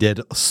 even though he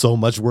did so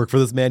much work for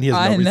this man. He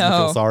has no reason to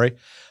feel sorry.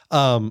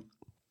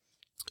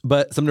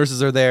 But some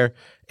nurses are there,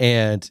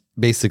 and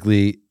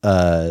basically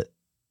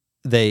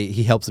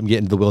he helps him get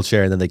into the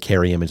wheelchair, and then they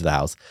carry him into the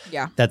house.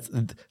 Yeah. That's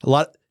a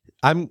lot.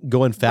 I'm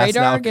going fast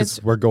now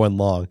because we're going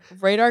long.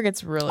 Radar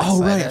gets really excited.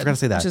 Oh, right. I forgot to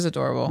say that. Which is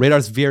adorable.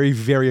 Radar's very,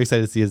 very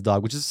excited to see his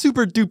dog, which is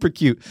super duper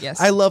cute.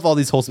 Yes. I love all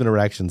these wholesome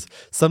interactions.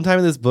 Sometime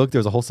in this book, there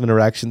was a wholesome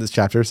interaction in this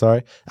chapter,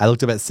 I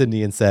looked up at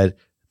Sydney and said,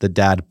 the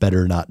dad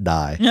better not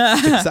die.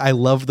 Because I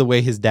love the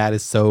way his dad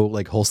is so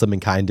like wholesome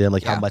and kind to him,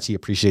 like how much he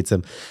appreciates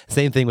him.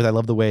 Same thing with, I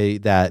love the way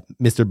that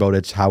Mr.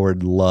 Bowditch,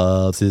 Howard,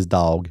 loves his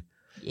dog.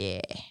 Yeah.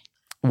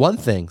 One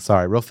thing,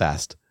 real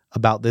fast,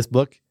 about this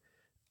book,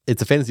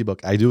 it's a fantasy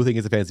book. I do think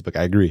it's a fantasy book.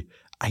 I agree.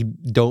 I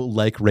don't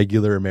like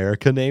regular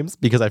America names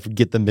because I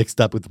get them mixed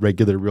up with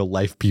regular real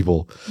life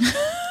people.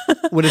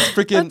 When it's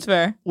freaking, that's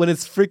fair. When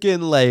it's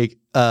freaking like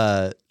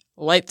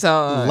Light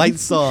Song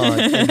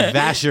and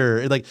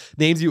Vasher, and like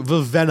names you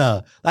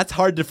Vivenna. That's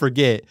hard to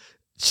forget.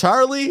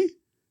 Charlie?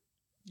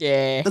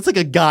 Yeah. That's like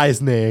a guy's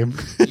name.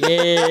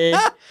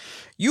 Yeah.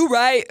 You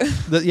right.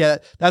 Yeah,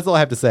 that's all I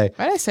have to say.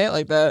 Why did I say it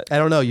like that? I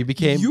don't know. You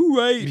became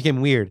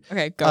weird.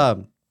 Okay,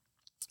 go.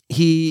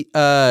 He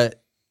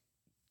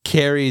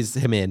carries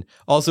him in.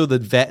 Also, the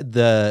vet,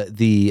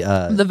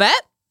 the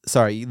vet?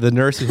 Sorry, the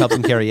nurse who helps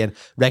him carry in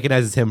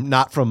recognizes him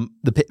not from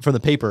the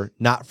paper,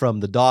 not from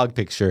the dog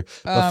picture,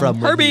 but from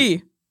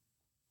Herbie.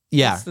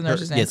 That's the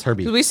nurse's name. Yes,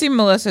 Herbie. We see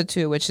Melissa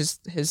too, which is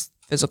his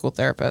physical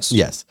therapist.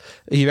 Yes,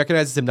 he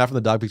recognizes him not from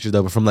the dog picture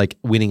though, but from like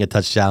winning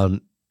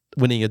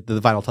the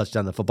final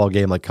touchdown in the football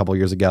game like a couple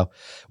years ago,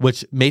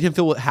 which made him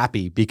feel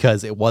happy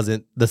because it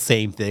wasn't the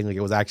same thing. Like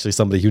it was actually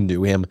somebody who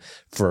knew him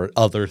for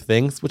other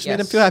things, which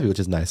made him feel happy, which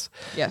is nice.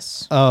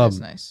 Yes, that's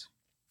nice.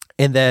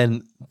 And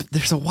then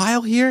there's a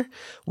while here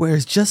where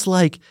it's just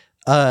like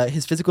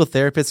his physical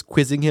therapist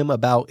quizzing him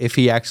about if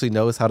he actually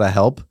knows how to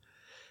help.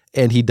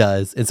 And he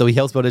does. And so he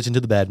helps Bowditch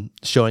into the bed,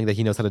 showing that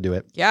he knows how to do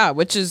it. Yeah,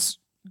 which is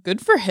good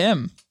for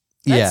him.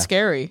 That's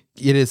scary.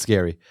 It is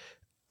scary.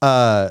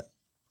 So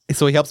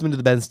he helps him into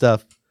the bed and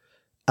stuff.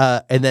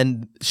 And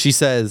then she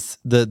says,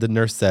 the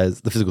nurse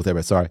says, the physical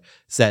therapist,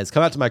 says,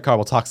 come out to my car,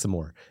 we'll talk some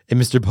more. And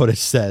Mr. Bowditch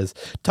says,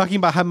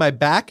 talking behind my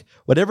back,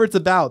 whatever it's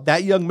about,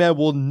 that young man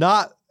will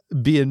not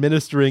be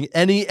administering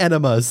any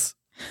enemas.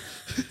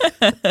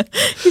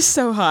 He's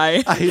so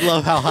high. I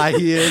love how high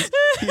he is.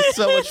 He's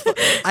so much fun.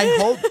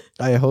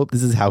 I hope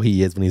this is how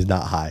he is when he's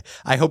not high.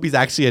 I hope he's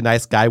actually a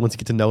nice guy once you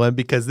get to know him,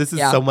 because this is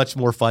so much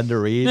more fun to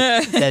read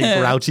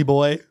than Grouchy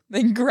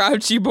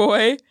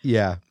Boy.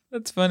 Yeah.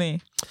 That's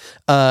funny.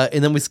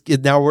 And then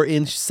we're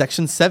in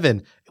section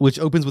 7, which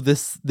opens with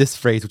this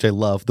phrase, which I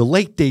love. The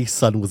late day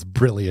sun was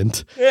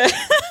brilliant.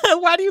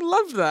 Why do you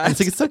love that? I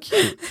think it's so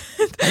cute.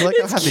 I like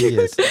how happy he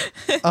is.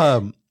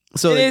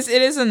 So it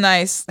is a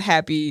nice,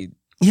 happy,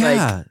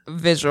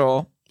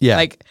 visual. Yeah.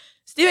 Like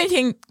Stephen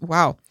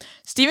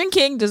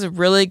King does a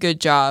really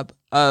good job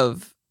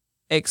of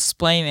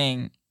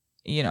explaining,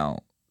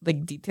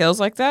 like details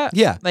like that.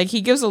 Yeah. Like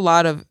he gives a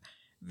lot of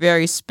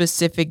very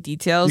specific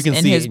details in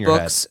his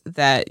books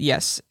that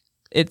it's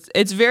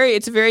a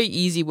very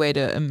easy way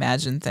to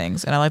imagine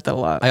things, and I like that a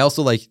lot. I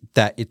also like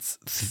that it's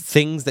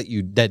things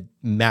that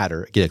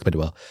matter get explained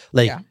well.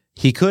 Like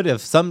He could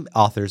have, some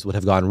authors would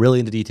have gone really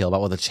into detail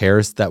about what the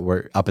chairs that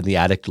were up in the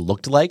attic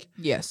looked like.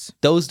 Yes.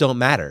 Those don't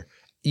matter.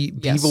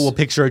 Yes. People will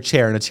picture a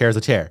chair and a chair is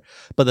a chair.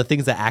 But the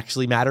things that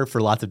actually matter for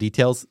lots of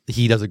details,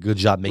 he does a good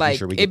job making Like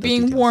sure we get it those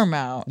being details. warm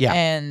out. Yeah.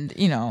 And,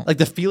 you know. Like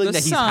the feeling the that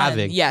he's sun,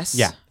 having. yes.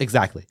 Yeah,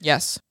 exactly.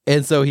 Yes.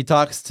 And so he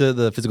talks to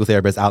the physical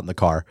therapist out in the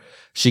car.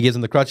 She gives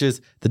him the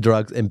crutches, the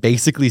drugs, and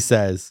basically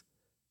says,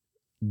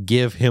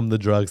 give him the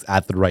drugs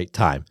at the right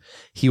time.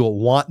 He will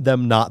want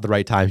them not at the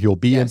right time. He will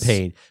be Yes. in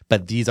pain,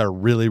 but these are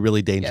really,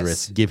 really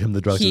dangerous. Yes. Give him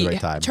the drugs at the right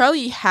time.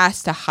 Charlie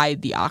has to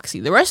hide the oxy.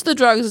 The rest of the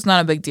drugs is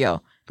not a big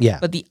deal. Yeah.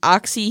 But the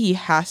oxy he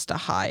has to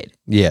hide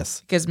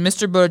Yes. because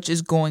Mr. Butch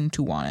is going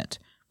to want it,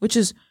 which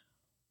is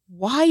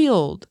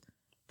wild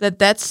that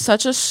that's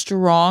such a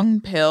strong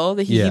pill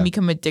that he Yeah. can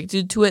become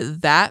addicted to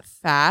it that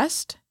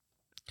fast.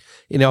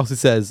 And it also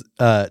says,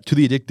 to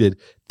the addicted,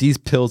 these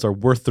pills are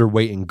worth their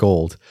weight in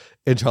gold.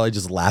 And Charlie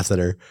just laughs at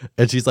her.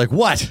 And she's like,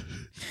 what?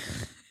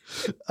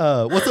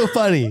 What's so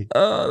funny?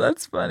 Oh,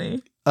 that's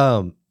funny.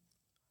 And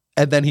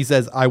then he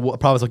says, I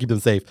promise I'll keep them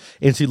safe.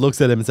 And she looks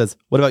at him and says,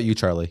 what about you,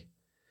 Charlie?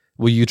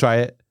 Will you try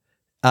it?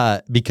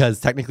 Because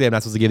technically I'm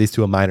not supposed to give these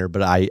to a minor,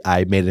 but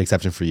I made an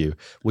exception for you.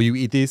 Will you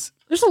eat these?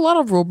 There's a lot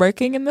of rule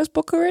breaking in this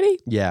book already.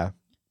 Yeah.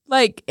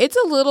 Like, it's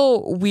a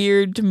little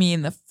weird to me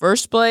in the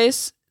first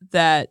place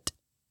that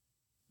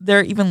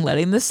they're even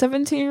letting the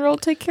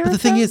 17-year-old take care But of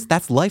the thing them. is,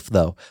 that's life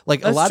though.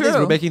 Like That's a lot of these true.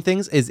 rule-making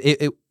things is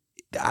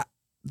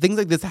things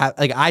like this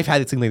like I've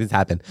had things like this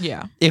happen.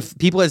 Yeah. If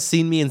people have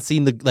seen me and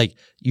seen the like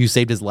you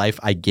saved his life,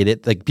 I get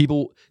it. Like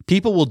people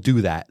will do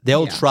that.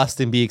 They'll Yeah.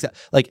 trust and be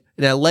like,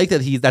 and I like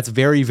that that's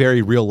very,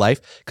 very real life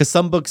because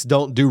some books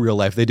don't do real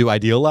life. They do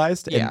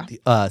idealized. Yeah.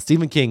 And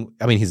Stephen King,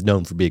 I mean, he's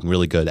known for being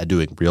really good at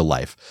doing real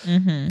life.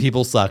 Mm-hmm.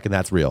 People suck and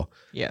that's real.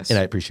 Yes. And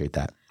I appreciate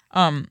that.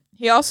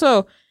 He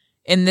also,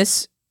 in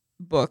this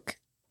book,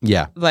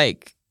 Yeah.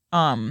 like,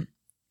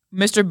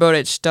 Mr.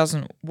 Bowditch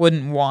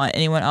wouldn't want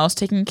anyone else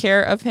taking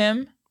care of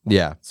him.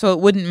 Yeah. So it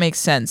wouldn't make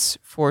sense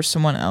for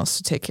someone else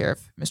to take care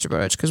of Mr.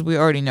 Bowditch because we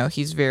already know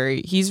he's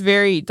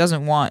very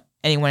doesn't want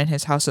anyone in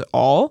his house at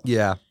all.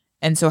 Yeah.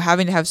 And so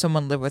having to have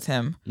someone live with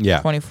him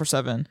Yeah.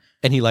 24/7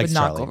 And he would likes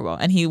not Charlie. go over well.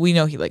 And we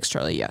know he likes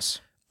Charlie, yes.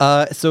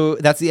 So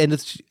that's the end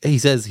of, he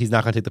says he's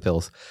not going to take the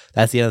pills.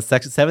 That's the end of the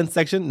 7th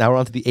section. Now we're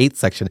on to the 8th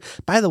section.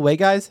 By the way,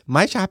 guys,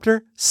 my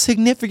chapter,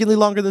 significantly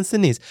longer than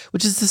Sydney's,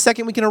 which is the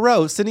second week in a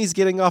row. Sydney's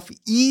getting off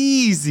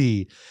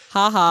easy.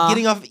 Haha.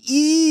 Getting off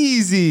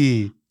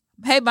easy.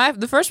 Hey,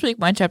 the first week,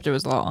 my chapter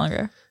was a lot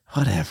longer.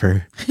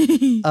 Whatever.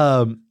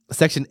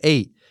 Section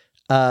 8.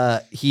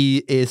 He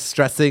is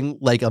stressing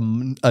like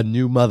a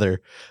new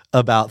mother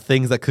about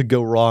things that could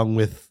go wrong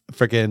with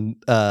freaking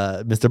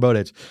Mr.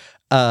 Bowditch,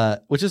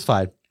 which is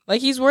fine. Like,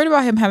 he's worried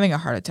about him having a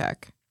heart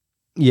attack.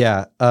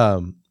 Yeah.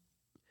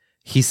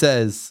 He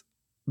says,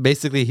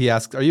 basically, he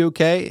asks, are you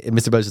okay? And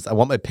Mr. Bowditch says, I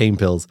want my pain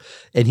pills.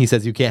 And he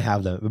says, you can't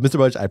have them. But Mr.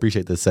 Bowditch, I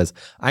appreciate this, says,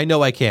 I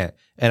know I can't.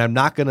 And I'm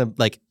not going to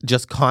like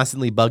just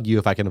constantly bug you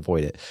if I can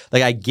avoid it.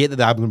 Like, I get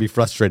that I'm going to be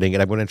frustrating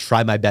and I'm going to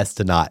try my best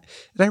to not.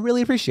 And I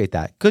really appreciate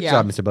that. Good Yeah.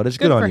 job, Mr. Bowditch.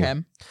 Good on for you.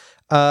 him.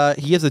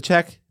 He gives a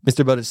check.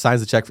 Mr. Bowditch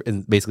signs the check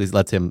and basically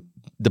lets him,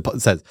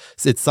 says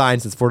it's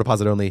signed, says for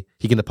deposit only.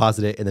 He can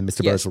deposit it and then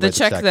Mr. Yes, Bowditch will the write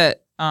check the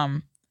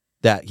check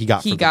that he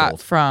got he for the got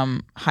gold.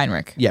 from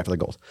Heinrich. Yeah, for the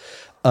gold.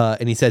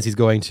 And he says he's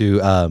going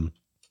to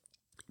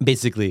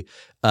basically,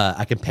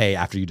 I can pay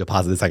after you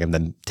deposit this. I can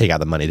then take out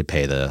the money to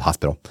pay the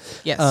hospital.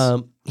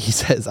 Yes. He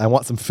says, I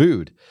want some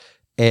food.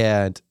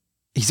 And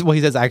he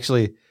says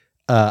actually,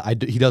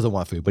 he doesn't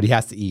want food, but he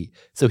has to eat.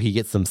 So he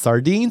gets some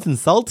sardines and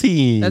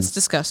saltines. That's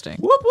disgusting.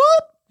 Whoop,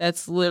 whoop.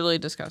 That's literally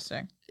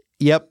disgusting.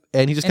 Yep.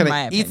 And he just In kind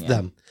my of eats opinion.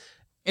 them.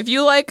 If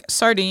you like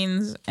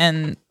sardines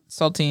and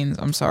saltines,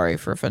 I'm sorry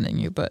for offending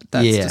you, but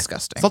that's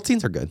disgusting.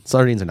 Saltines are good.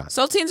 Sardines are not.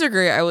 Saltines are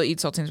great. I will eat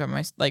saltines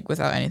by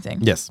without anything.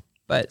 Yes.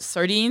 But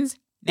sardines,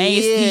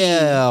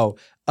 nasty.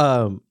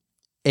 Ew.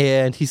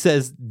 And he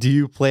says, do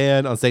you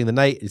plan on staying the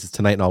night? He says,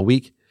 tonight and all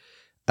week.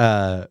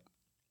 And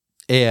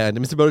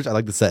Mr. Bowditch, I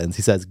like the sentence.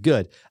 He says,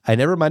 good. I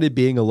never minded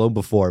being alone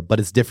before, but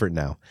it's different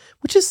now,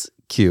 which is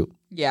cute.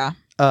 Yeah.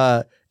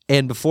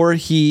 And before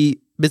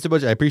Mr.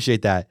 Bowditch, I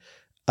appreciate that,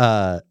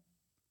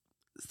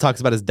 talks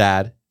about his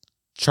dad.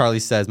 Charlie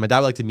says, my dad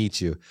would like to meet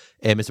you.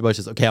 And Mr. Bowditch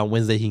says, okay, on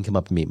Wednesday he can come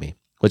up and meet me,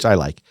 which I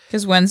like.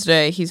 Because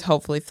Wednesday, he's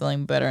hopefully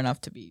feeling better enough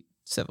to be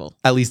civil.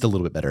 At least a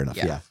little bit better enough,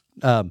 Yeah.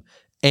 yeah.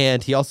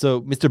 And he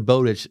also, Mr.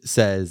 Bowditch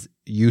says,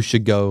 you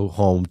should go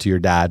home to your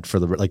dad for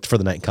the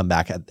night and come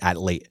back at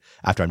late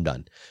after I'm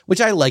done. Which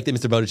I like that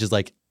Mr. Bowditch is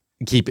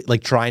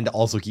trying to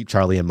also keep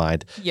Charlie in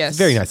mind. Yes. It's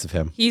very nice of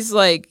him. He's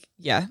like,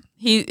 yeah.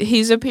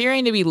 He's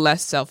appearing to be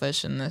less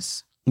selfish in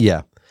this,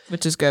 Yeah.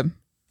 which is good.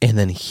 And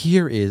then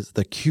here is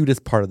the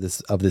cutest part of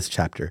this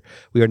chapter.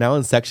 We are now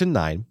in section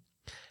 9,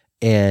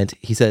 and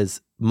he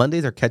says,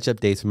 Mondays are catch-up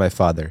days for my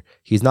father.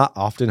 He's not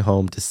often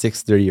home to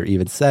 6:30 or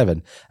even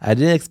 7. I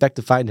didn't expect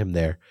to find him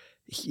there,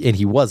 and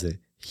he wasn't.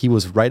 He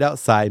was right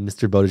outside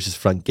Mr. Bowditch's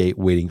front gate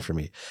waiting for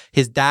me.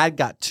 His dad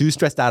got too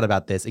stressed out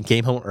about this and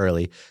came home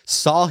early,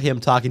 saw him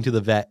talking to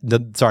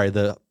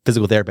the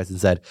physical therapist and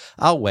said,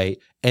 I'll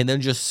wait, and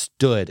then just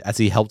stood as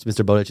he helped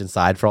Mr. Bowditch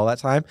inside for all that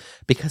time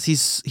because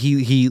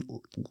he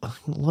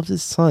loves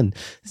his son.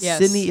 Yes.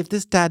 Sydney, if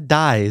this dad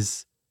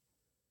dies,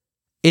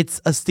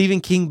 it's a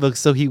Stephen King book,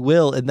 so he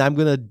will, and I'm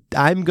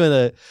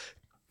gonna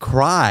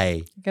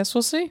cry. I guess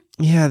we'll see.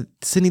 Yeah,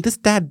 Sydney, this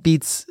dad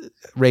beats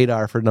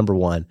Radar for number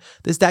 1.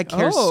 This dad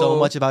cares so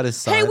much about his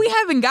son. Hey, we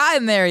haven't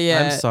gotten there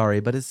yet. I'm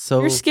sorry, but it's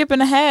so... You're skipping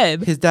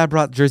ahead. His dad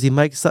brought Jersey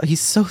Mike.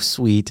 He's so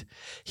sweet.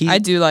 I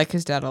do like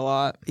his dad a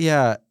lot.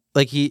 Yeah,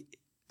 like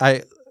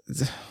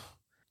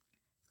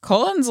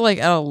Colin's like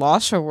at a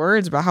loss for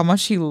words about how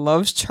much he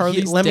loves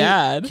Charlie's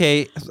dad.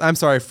 Okay, I'm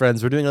sorry,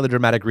 friends. We're doing another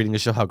dramatic reading to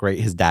show how great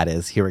his dad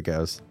is. Here it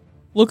goes.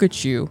 Look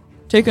at you,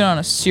 taking on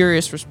a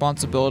serious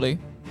responsibility.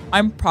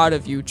 I'm proud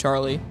of you,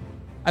 Charlie.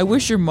 I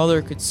wish your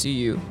mother could see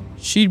you.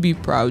 She'd be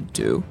proud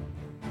too.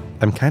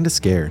 I'm kind of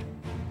scared.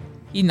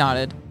 He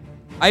nodded.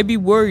 I'd be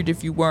worried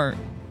if you weren't.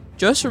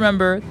 Just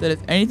remember that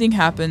if anything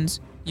happens,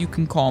 you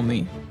can call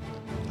me.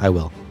 I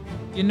will.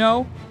 You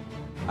know,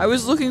 I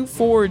was looking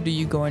forward to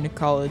you going to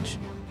college.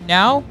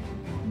 Now,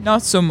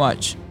 not so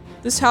much.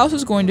 This house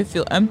is going to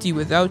feel empty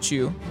without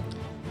you.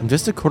 I'm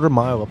just a quarter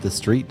mile up the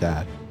street,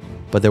 Dad.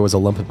 But there was a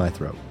lump in my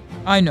throat.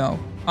 I know.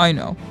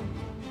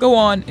 Go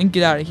on and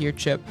get out of here,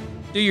 Chip.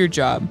 Do your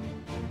job.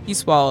 He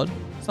swallowed.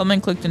 Something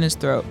clicked in his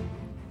throat.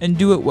 And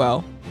do it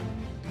well.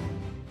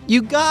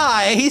 You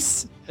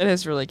guys! That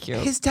is really cute.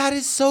 His dad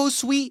is so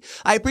sweet.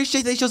 I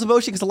appreciate that he shows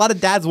emotion because a lot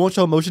of dads won't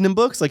show emotion in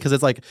books, like because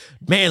it's like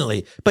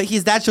manly. But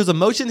his dad shows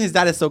emotion. His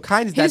dad is so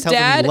kind. His dad tells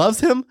him he loves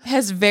him.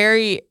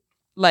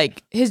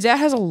 His dad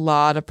has a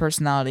lot of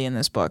personality in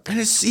this book. And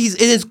it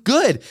is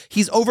good.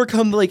 He's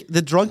overcome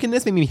the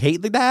drunkenness, made me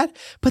hate the dad.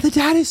 But the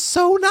dad is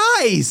so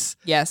nice.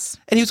 Yes.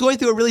 And he was going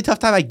through a really tough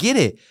time. I get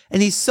it.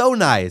 And he's so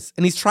nice.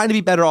 And he's trying to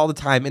be better all the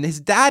time. And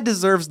his dad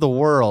deserves the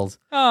world.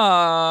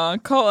 Aw,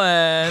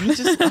 Colin.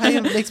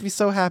 It makes me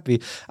so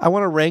happy. I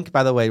want to rank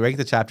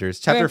the chapters.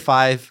 Chapter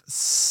 5,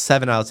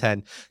 7 out of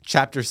 10.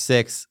 Chapter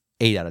 6,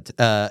 8 out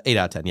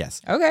of 10,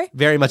 yes. Okay.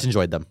 Very much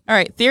enjoyed them. All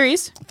right,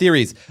 theories.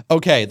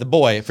 Okay, the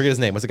boy, I forget his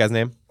name. What's the guy's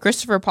name?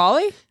 Christopher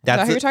Polly? Is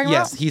that who you're talking about?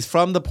 Yes, he's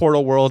from the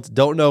Portal world.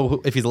 Don't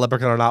know if he's a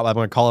leprechaun or not, but I'm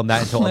going to call him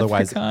that until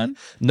otherwise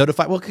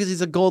notified. Well, because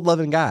he's a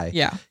gold-loving guy.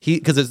 Yeah.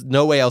 Because there's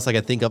no way else I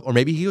can think of. Or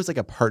maybe he was like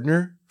a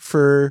partner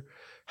for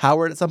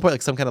Howard at some point,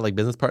 like some kind of like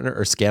business partner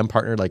or scam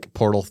partner, like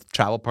portal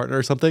travel partner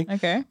or something.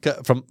 Okay.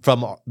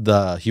 From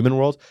the human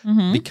world,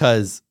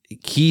 because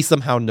he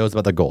somehow knows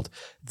about the gold.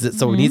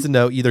 So he needs to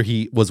know either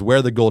he was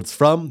where the gold's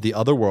from, the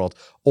other world,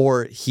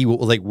 or he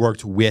like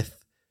worked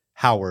with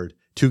Howard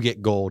to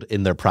get gold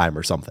in their prime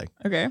or something.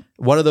 Okay.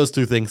 One of those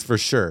two things for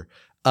sure.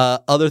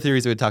 Other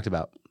theories we talked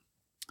about.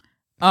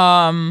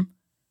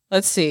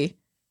 Let's see.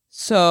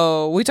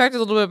 So we talked a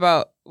little bit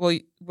about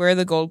where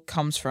the gold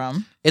comes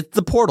from. It's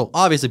the portal,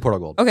 obviously portal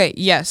gold. Okay,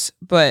 yes,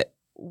 but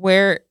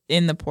where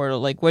in the portal?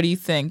 Like, what do you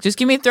think? Just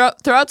throw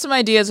out some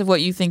ideas of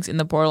what you think's in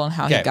the portal and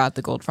how he got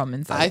the gold from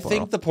inside. I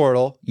think the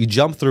portal, you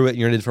jump through it and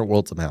you're in a different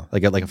world somehow,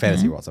 like a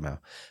fantasy world somehow.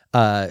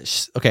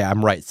 Okay,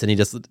 I'm right. Cindy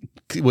just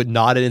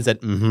nodded and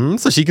said,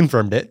 so she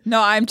confirmed it.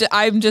 No,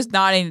 I'm just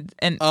nodding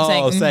and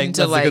saying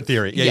that's a good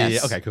theory. Yeah.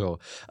 Okay, cool.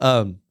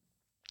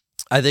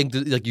 I think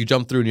like you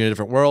jump through and you're in a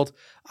different world.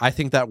 I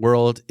think that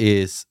world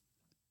is,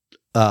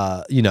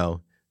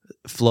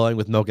 flowing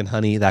with milk and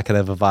honey, that kind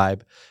of a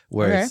vibe.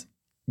 Where it's,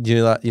 you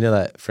know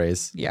that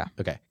phrase? Yeah.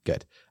 Okay,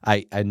 good.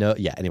 I know.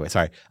 Yeah. Anyway,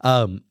 sorry.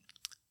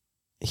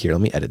 Here,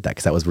 let me edit that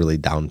because that was really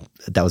down.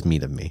 That was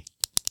mean of me.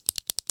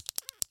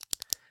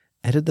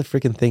 Edit the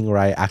freaking thing where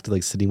I acted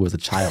like Sydney was a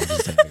child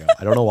just a second ago.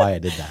 I don't know why I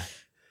did that.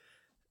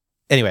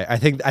 Anyway, I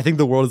think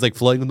the world is like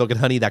flowing with milk and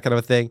honey, that kind of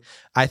a thing.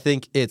 I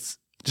think it's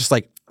just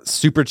like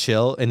super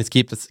chill and it's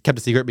kept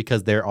a secret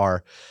because there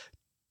are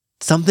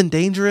something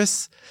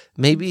dangerous.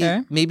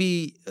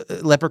 Maybe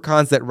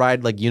leprechauns that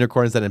ride like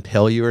unicorns that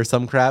impale you or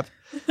some crap.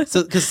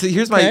 So because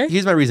here's my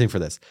reasoning for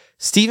this.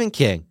 Stephen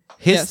King,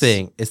 his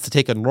thing is to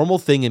take a normal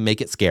thing and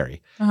make it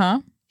scary.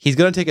 He's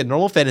going to take a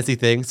normal fantasy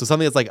thing, so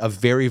something that's like a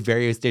very,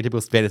 very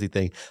stereotypical fantasy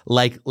thing,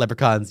 like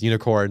leprechauns,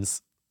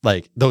 unicorns,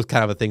 like those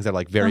kind of things that are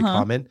like very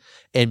common,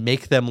 and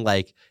make them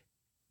like,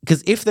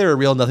 because if they're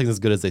real, nothing's as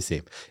good as they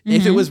seem.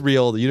 If it was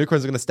real, the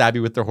unicorns are going to stab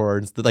you with their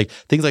horns. Like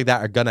things like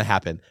that are going to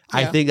happen.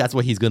 Yeah. I think that's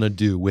what he's going to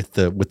do with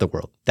the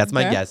world. That's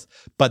my guess.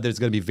 But there's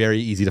going to be very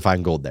easy to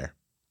find gold there.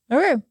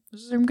 Okay,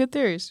 those are some good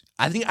theories.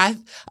 I think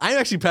I'm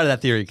actually proud of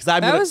that theory because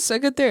that was a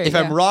good theory. If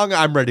I'm wrong,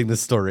 I'm writing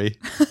this story.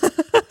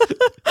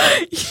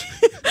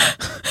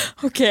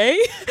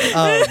 Okay.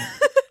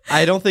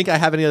 I don't think I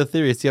have any other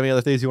theories. Do you have any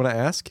other theories you want to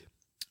ask?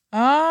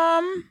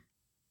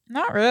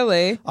 Not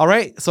really. All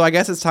right, so I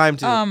guess it's time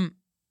to.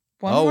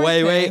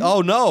 Wait!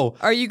 Oh no!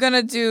 Are you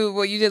gonna do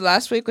what you did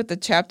last week with the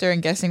chapter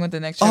and guessing what the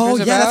next chapter is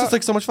about? That's just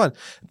like so much fun.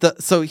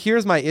 So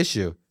here's my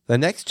issue. The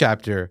next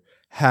chapter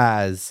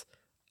has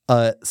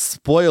a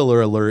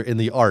spoiler alert in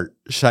the art.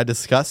 Should I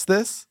discuss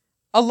this?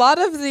 A lot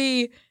of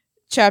the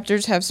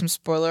chapters have some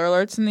spoiler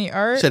alerts in the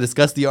art. Should I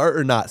discuss the art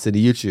or not, Cindy?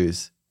 You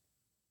choose.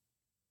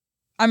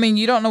 I mean,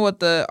 you don't know what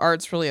the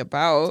art's really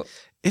about.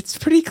 It's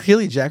pretty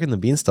clearly Jack and the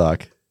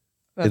Beanstalk.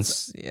 Yeah,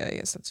 I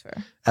guess that's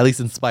fair. At least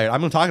inspired.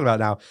 I'm talking about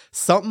it now.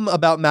 Something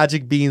about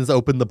magic beans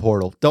opened the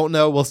portal. Don't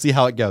know. We'll see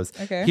how it goes.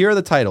 Okay. Here are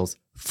the titles.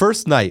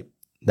 First Night.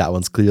 That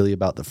one's clearly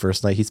about the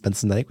first night he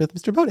spends the night with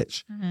Mr.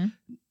 Bowditch. Mm-hmm.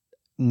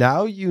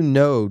 Now you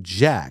know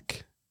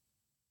Jack.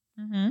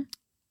 Mm-hmm.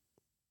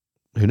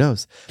 Who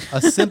knows? A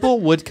simple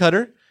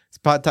woodcutter. It's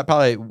probably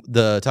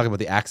talking about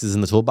the axes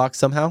in the toolbox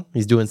somehow.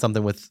 He's doing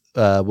something with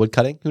wood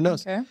cutting. Who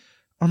knows? Okay.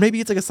 Or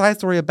maybe it's like a side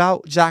story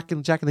about Jack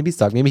and the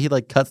Beanstalk. Maybe he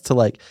like cuts to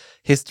like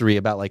history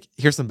about like,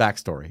 here's some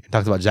backstory and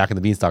talks about Jack and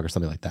the Beanstalk or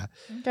something like that.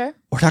 Okay.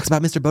 Or talks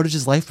about Mr.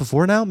 Bowditch's life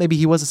before now. Maybe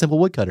he was a simple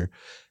woodcutter.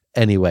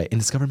 Anyway,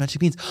 and discover magic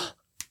beans.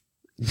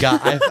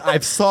 God,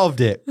 I've solved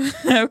it.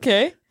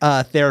 Okay.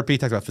 Therapy,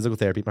 talks about physical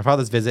therapy. My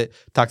father's visit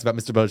talks about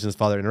Mr. Bowditch and his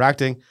father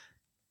interacting.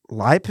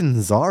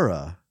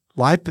 Lipanzara.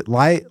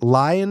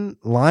 Lion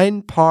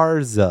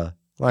Parza.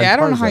 Yeah, I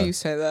don't know how you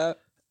say that.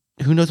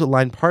 Who knows what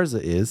Lion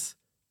Parza is?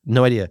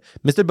 No idea.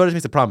 Mr. Bowditch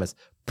makes a promise.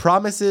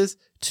 Promises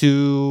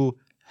to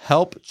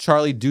help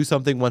Charlie do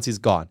something once he's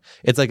gone.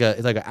 It's like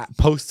a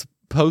post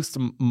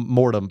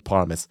mortem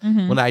promise.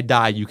 Mhm. When I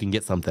die, you can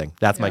get something.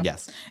 That's my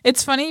guess.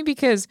 It's funny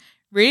because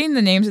reading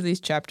the names of these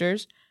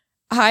chapters,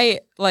 I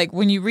like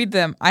when you read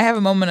them, I have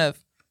a moment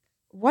of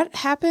what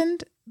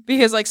happened?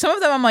 Because like some of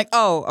them I'm like,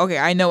 oh, okay,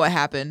 I know what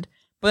happened.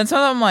 But then some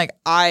of them I'm like,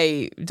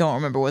 I don't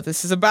remember what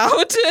this is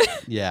about.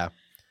 Yeah.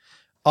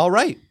 All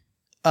right.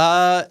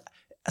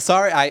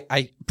 Sorry,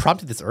 I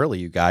prompted this early,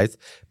 you guys,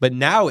 but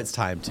now it's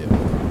time to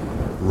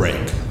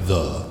Rank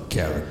the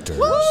characters.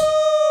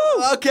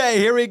 Woo! Okay,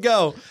 here we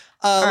go.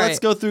 Let's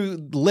right. go through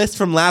the list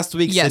from last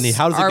week, Yes, Cindy.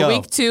 How does it our go?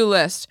 week 2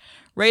 list.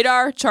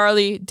 Radar,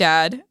 Charlie,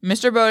 Dad,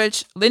 Mr.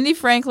 Bowditch, Lindy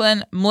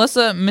Franklin,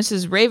 Melissa,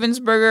 Mrs.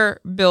 Ravensburger,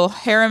 Bill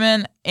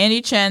Harriman,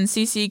 Andy Chen,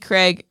 CC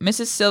Craig,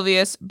 Mrs.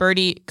 Silvius,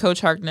 Birdie,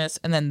 Coach Harkness,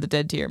 and then the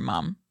dead tier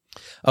mom.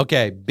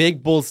 Okay,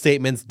 big bold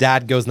statements.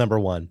 Dad goes number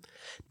 1.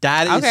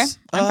 Dad is Okay,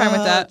 I'm fine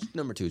with that.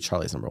 Number 2,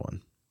 Charlie's number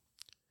 1.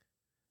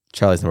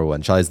 Charlie's number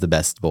 1. Charlie's the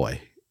best boy.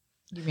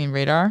 You mean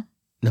Radar?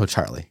 No,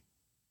 Charlie.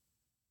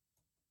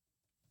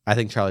 I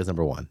think Charlie's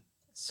number 1.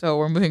 So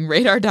we're moving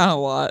Radar down a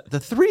lot. The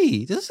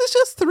 3. This is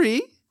just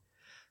 3.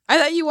 I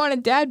thought you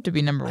wanted Dad to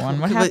be number 1.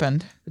 What But-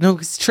 happened? No,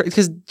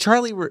 because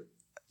Charlie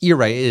you're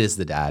right, it is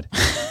the dad.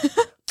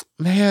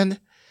 Man,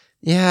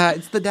 yeah,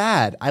 it's the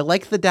dad. I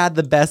like the dad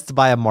the best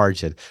by a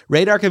margin.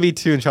 Radar can be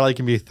 2 and Charlie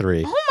can be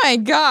 3. Oh my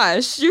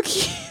gosh, you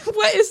can't.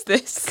 What is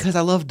this? Because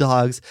I love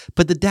dogs,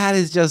 but the dad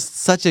is just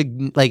such a,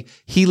 like,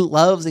 he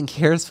loves and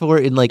cares for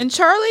it and, like, And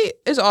Charlie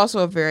is also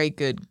a very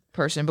good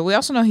person, but we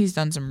also know he's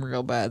done some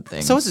real bad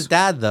things. so is his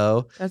dad,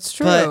 though. That's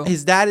true. But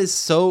his dad is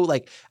so,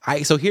 like,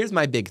 so here's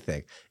my big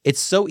thing.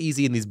 It's so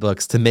easy in these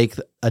books to make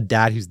a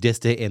dad who's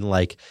distant and,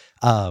 like,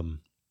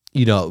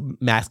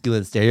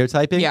 masculine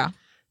stereotyping. Yeah.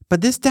 But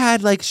this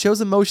dad, like,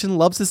 shows emotion,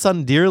 loves his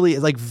son dearly.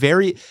 Is like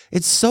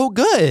it's so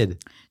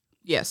good.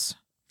 Yes.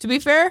 To be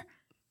fair,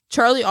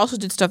 Charlie also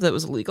did stuff that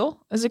was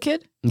illegal as a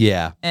kid,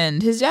 Yeah.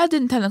 and his dad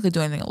didn't technically do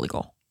anything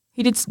illegal.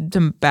 He did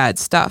some bad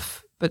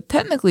stuff, but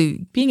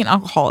technically being an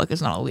alcoholic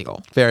is not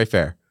illegal. Very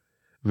fair.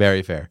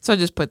 Very fair. So I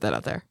just put that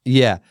out there.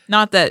 Yeah.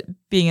 Not that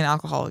being an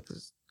alcoholic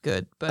is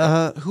good,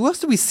 but Who else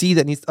do we see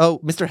that needs? Oh,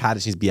 Mr.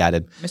 Haddish needs to be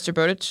added. Mr.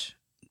 Bowditch,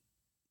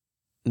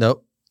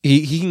 Nope.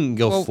 He can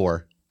go Well,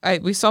 4.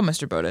 we saw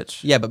Mr.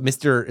 Bowditch. Yeah, but is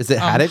it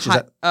Haddish? Is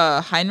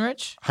that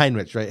Heinrich?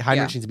 Heinrich, right?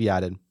 Heinrich Yeah. needs to be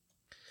added.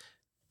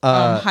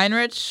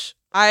 Heinrich,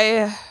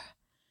 I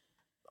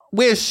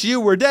Wish you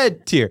were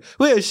dead, Tier.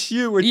 Wish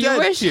you were you dead,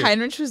 wish Tier.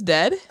 Heinrich was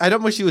dead? I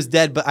don't wish he was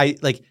dead, but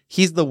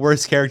he's the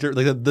worst character,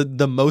 like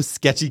the most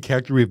sketchy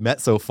character we've met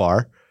so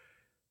far.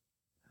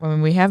 I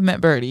mean, we have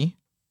met Birdie.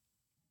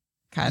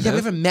 Kind Yeah, we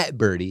of. haven't met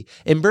Birdie.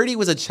 And Birdie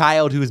was a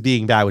child who was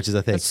being bad, which is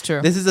a thing. That's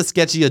true. This is a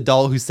sketchy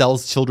adult who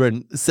sells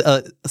children,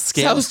 scams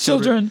Sells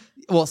children.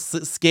 Well,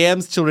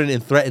 scams children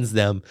and threatens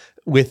them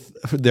with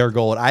their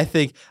gold. I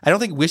don't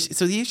think wish.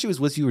 So the issue is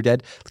wish you were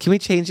dead. Can we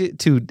change it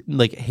to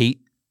like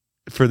hate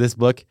for this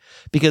book?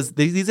 Because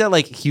these are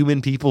like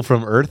human people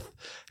from Earth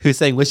who's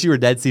saying wish you were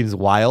dead seems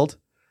wild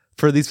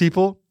for these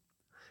people.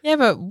 Yeah,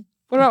 but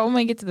what about when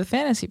we get to the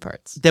fantasy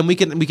parts? Then we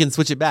can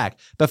switch it back.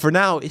 But for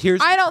now,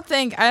 here's I don't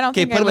think put I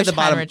him wish at the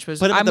bottom. Heinrich was.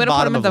 Put him I'm at the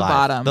gonna put him bottom at of the live.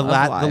 bottom. The of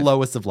live.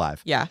 lowest of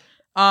live. Yeah.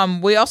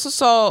 We also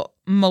saw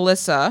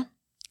Melissa,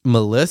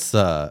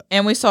 Melissa.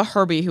 and we saw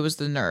Herbie, who was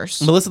the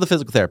nurse. Melissa, the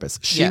physical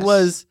therapist. She Yes.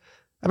 was.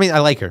 I mean, I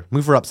like her.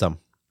 Move her up some.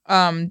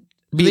 Beat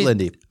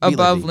Lindy. Beat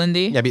above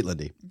Lindy. Yeah, beat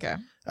Lindy. Okay.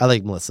 I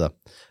like Melissa.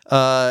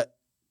 And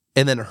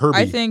then Herbie.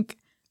 I think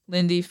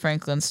Lindy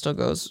Franklin still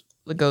goes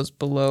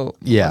below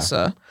Yeah.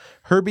 Melissa.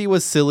 Herbie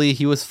was silly.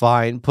 He was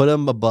fine. Put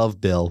him above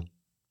Bill.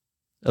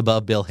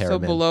 Above Bill So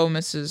Harriman. below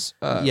Mrs.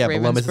 Yeah,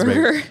 below Mrs.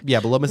 Ravensburger. Yeah,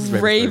 below Mrs.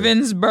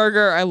 Ravensburger.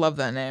 Ravensburger. I love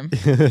that name.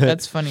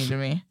 That's funny to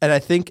me. And I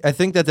think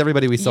that's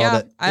everybody we saw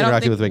that I don't interacted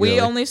think with regularly.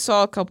 we only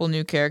saw a couple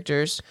new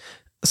characters.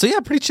 So yeah,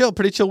 pretty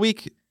chill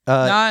week.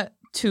 Not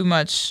too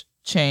much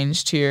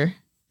changed here.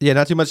 Yeah,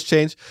 not too much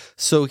change.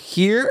 So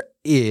here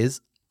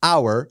is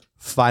our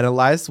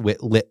finalized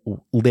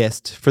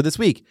list for this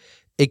week.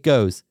 It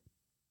goes,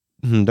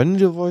 do I need to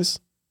do a voice?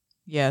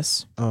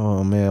 Yes.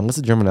 Oh man, what's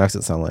the German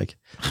accent sound like?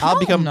 I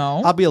don't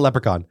know. I'll be a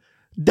leprechaun.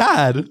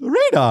 Dad,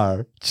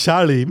 Radar,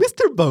 Charlie,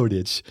 Mr.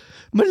 Bowditch,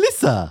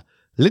 Melissa,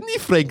 Lindy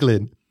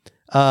Franklin,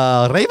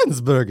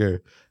 Ravensburger,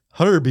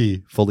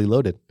 Herbie, fully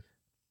loaded.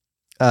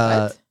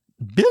 What?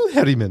 Bill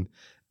Harriman,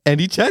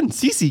 Andy Chen,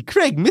 Cece,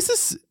 Craig,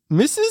 Mrs.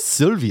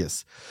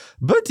 Sylvius,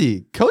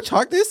 Bertie, Coach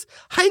Harkness,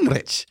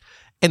 Heinrich.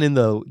 And in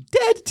the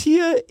dead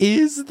tier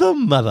is the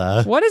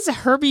mother. What is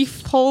Herbie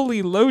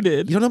Fully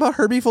Loaded? You don't know about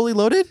Herbie Fully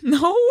Loaded?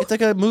 No. It's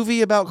like a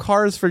movie about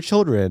cars for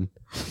children.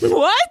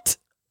 What?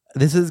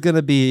 This is going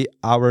to be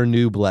our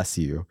new bless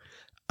you.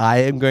 I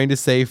am going to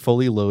say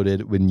fully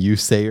loaded when you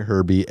say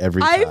Herbie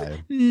every time. I've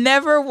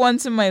never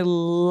once in my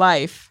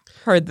life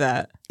heard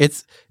that.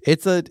 It's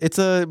a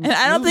And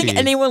I don't think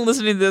anyone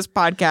listening to this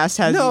podcast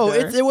has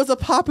either. it was a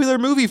popular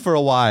movie for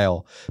a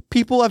while.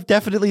 People have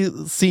definitely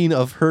seen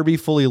of Herbie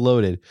Fully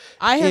Loaded.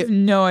 I have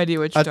no idea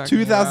what you're A talking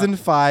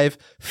 2005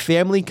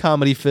 family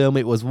comedy film.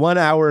 It was 1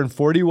 hour and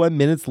 41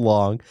 minutes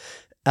long.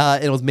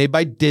 It was made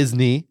by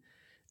Disney.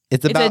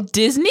 It's about. It's a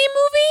Disney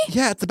movie?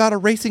 Yeah, it's about a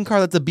racing car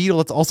that's a beetle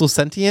that's also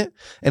sentient,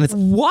 and it's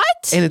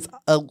what? And its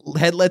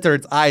headlights or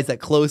its eyes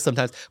that close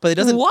sometimes, but it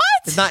doesn't. What?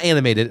 It's not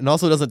animated, and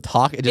also doesn't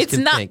talk. It just it's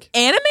can not think.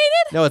 Animated?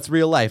 No, it's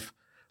real life.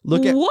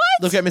 Look at what?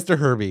 Look at Mr.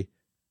 Herbie.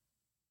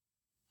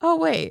 Oh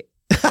wait.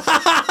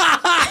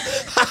 I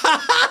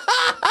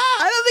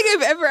don't think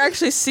I've ever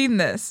actually seen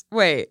this.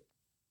 Wait.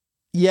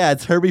 Yeah,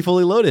 it's Herbie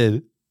Fully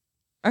Loaded.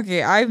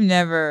 Okay, I've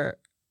never.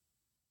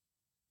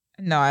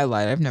 No, I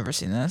lied. I've never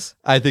seen this.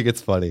 I think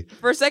it's funny.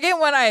 For a second,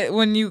 when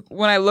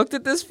I looked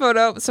at this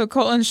photo, so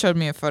Colton showed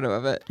me a photo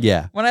of it.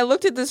 Yeah. When I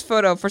looked at this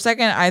photo, for a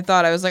second, I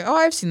thought I was like, "Oh,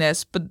 I've seen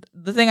this," but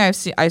the thing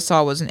I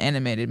saw was an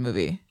animated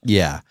movie.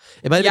 Yeah,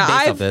 it might have been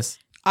based off this.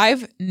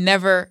 I've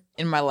never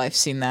in my life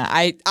seen that.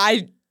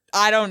 I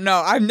don't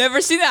know. I've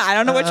never seen that. I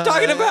don't know what you're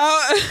talking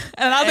about,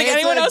 and I don't think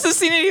anyone else has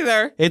seen it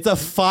either. It's a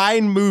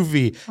fine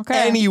movie.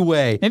 Okay.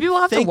 Anyway, maybe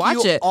we'll have to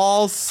watch it.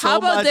 All so How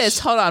about much. this?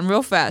 Hold on,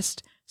 real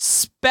fast.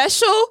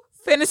 Special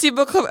Fantasy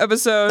Book Club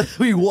episode.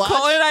 We watch.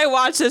 Colin and I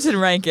watch this and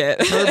rank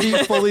it. Herbie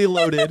Fully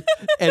Loaded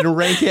and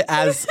rank it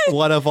as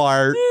one of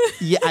our.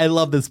 Yeah, I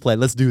love this plan.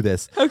 Let's do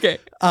this. Okay.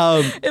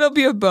 It'll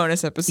be a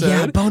bonus episode.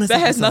 Yeah, bonus that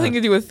has episode. nothing to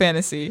do with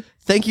fantasy.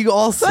 Thank you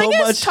all so I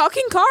guess much.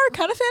 talking car,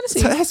 kind of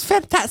fantasy. That's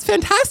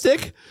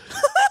fantastic.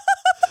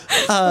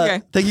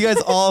 Okay. Thank you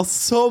guys all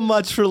so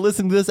much for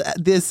listening to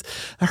this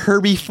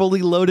Herbie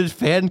Fully Loaded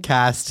fan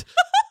cast.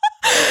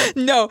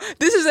 No,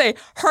 this is a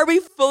Herbie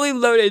Fully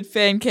Loaded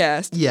fan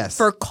cast. Yes.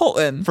 For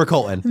Colton. For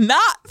Colton.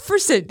 Not for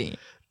Sydney.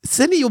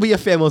 Sydney, you'll be a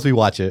fan once we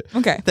watch it.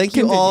 Okay. Thank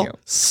you all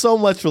so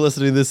much for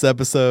listening to this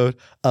episode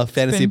of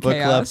Fantasy Book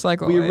Club.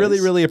 Like we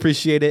really, really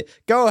appreciate it.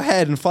 Go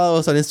ahead and follow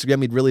us on Instagram.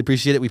 We'd really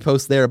appreciate it. We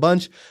post there a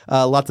bunch,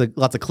 lots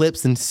of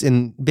clips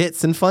and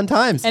bits and fun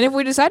times. And if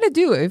we decide to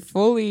do a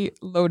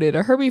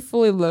Herbie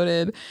Fully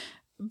Loaded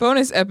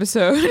bonus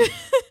episode,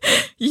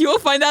 you'll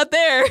find out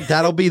there.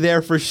 That'll be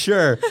there for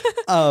sure.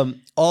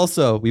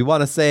 Also, we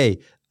want to say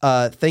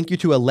thank you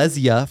to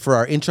Alesia for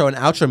our intro and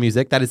outro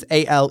music. That is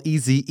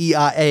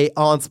ALEZEIA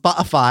on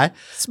Spotify.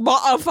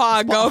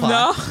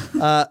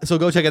 Governor. So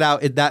go check it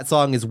out. That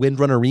song is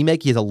Windrunner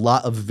Remake. He has a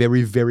lot of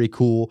very, very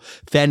cool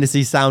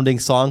fantasy sounding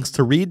songs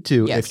to read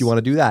to if you want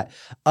to do that.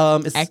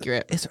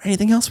 Accurate. Is there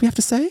anything else we have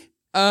to say?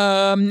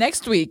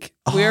 Next week,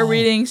 we are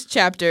reading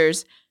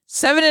chapters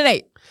 7 and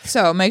 8.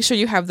 So make sure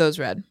you have those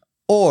read.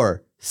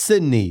 Or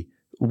Sydney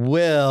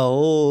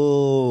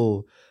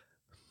will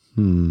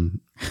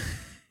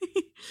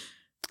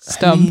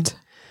Stumped.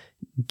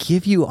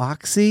 Give you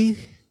Oxy?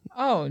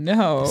 Oh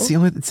no.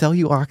 Sell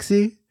you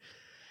Oxy?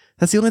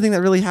 That's the only thing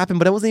that really happened,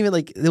 but it wasn't even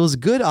like there was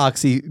good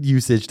Oxy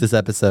usage this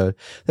episode.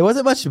 There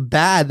wasn't much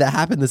bad that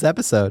happened this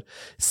episode.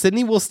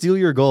 Sydney will steal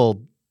your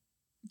gold.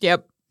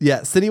 Yep.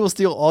 Yeah, Sydney will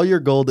steal all your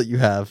gold that you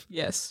have.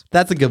 Yes.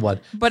 That's a good one.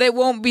 But it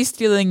won't be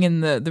stealing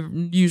in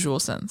the usual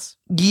sense.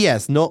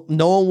 Yes, no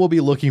one will be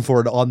looking for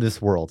it on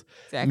this world.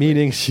 Exactly.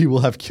 Meaning she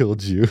will have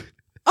killed you.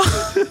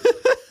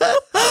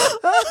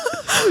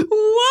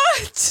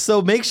 What?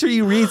 So make sure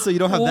you read so you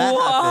don't have that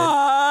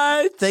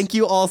happen. Thank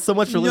you all so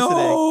much for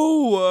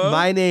listening.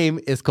 My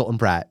name is Colton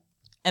Pratt.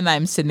 And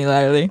I'm Sydney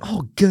Latterly.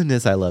 Oh,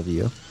 goodness, I love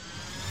you.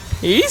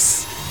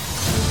 Peace.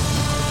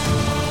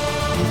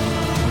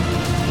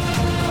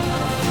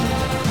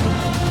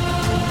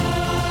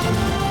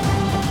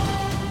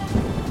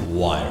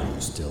 Why are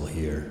you still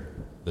here?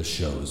 The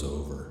show's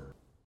over.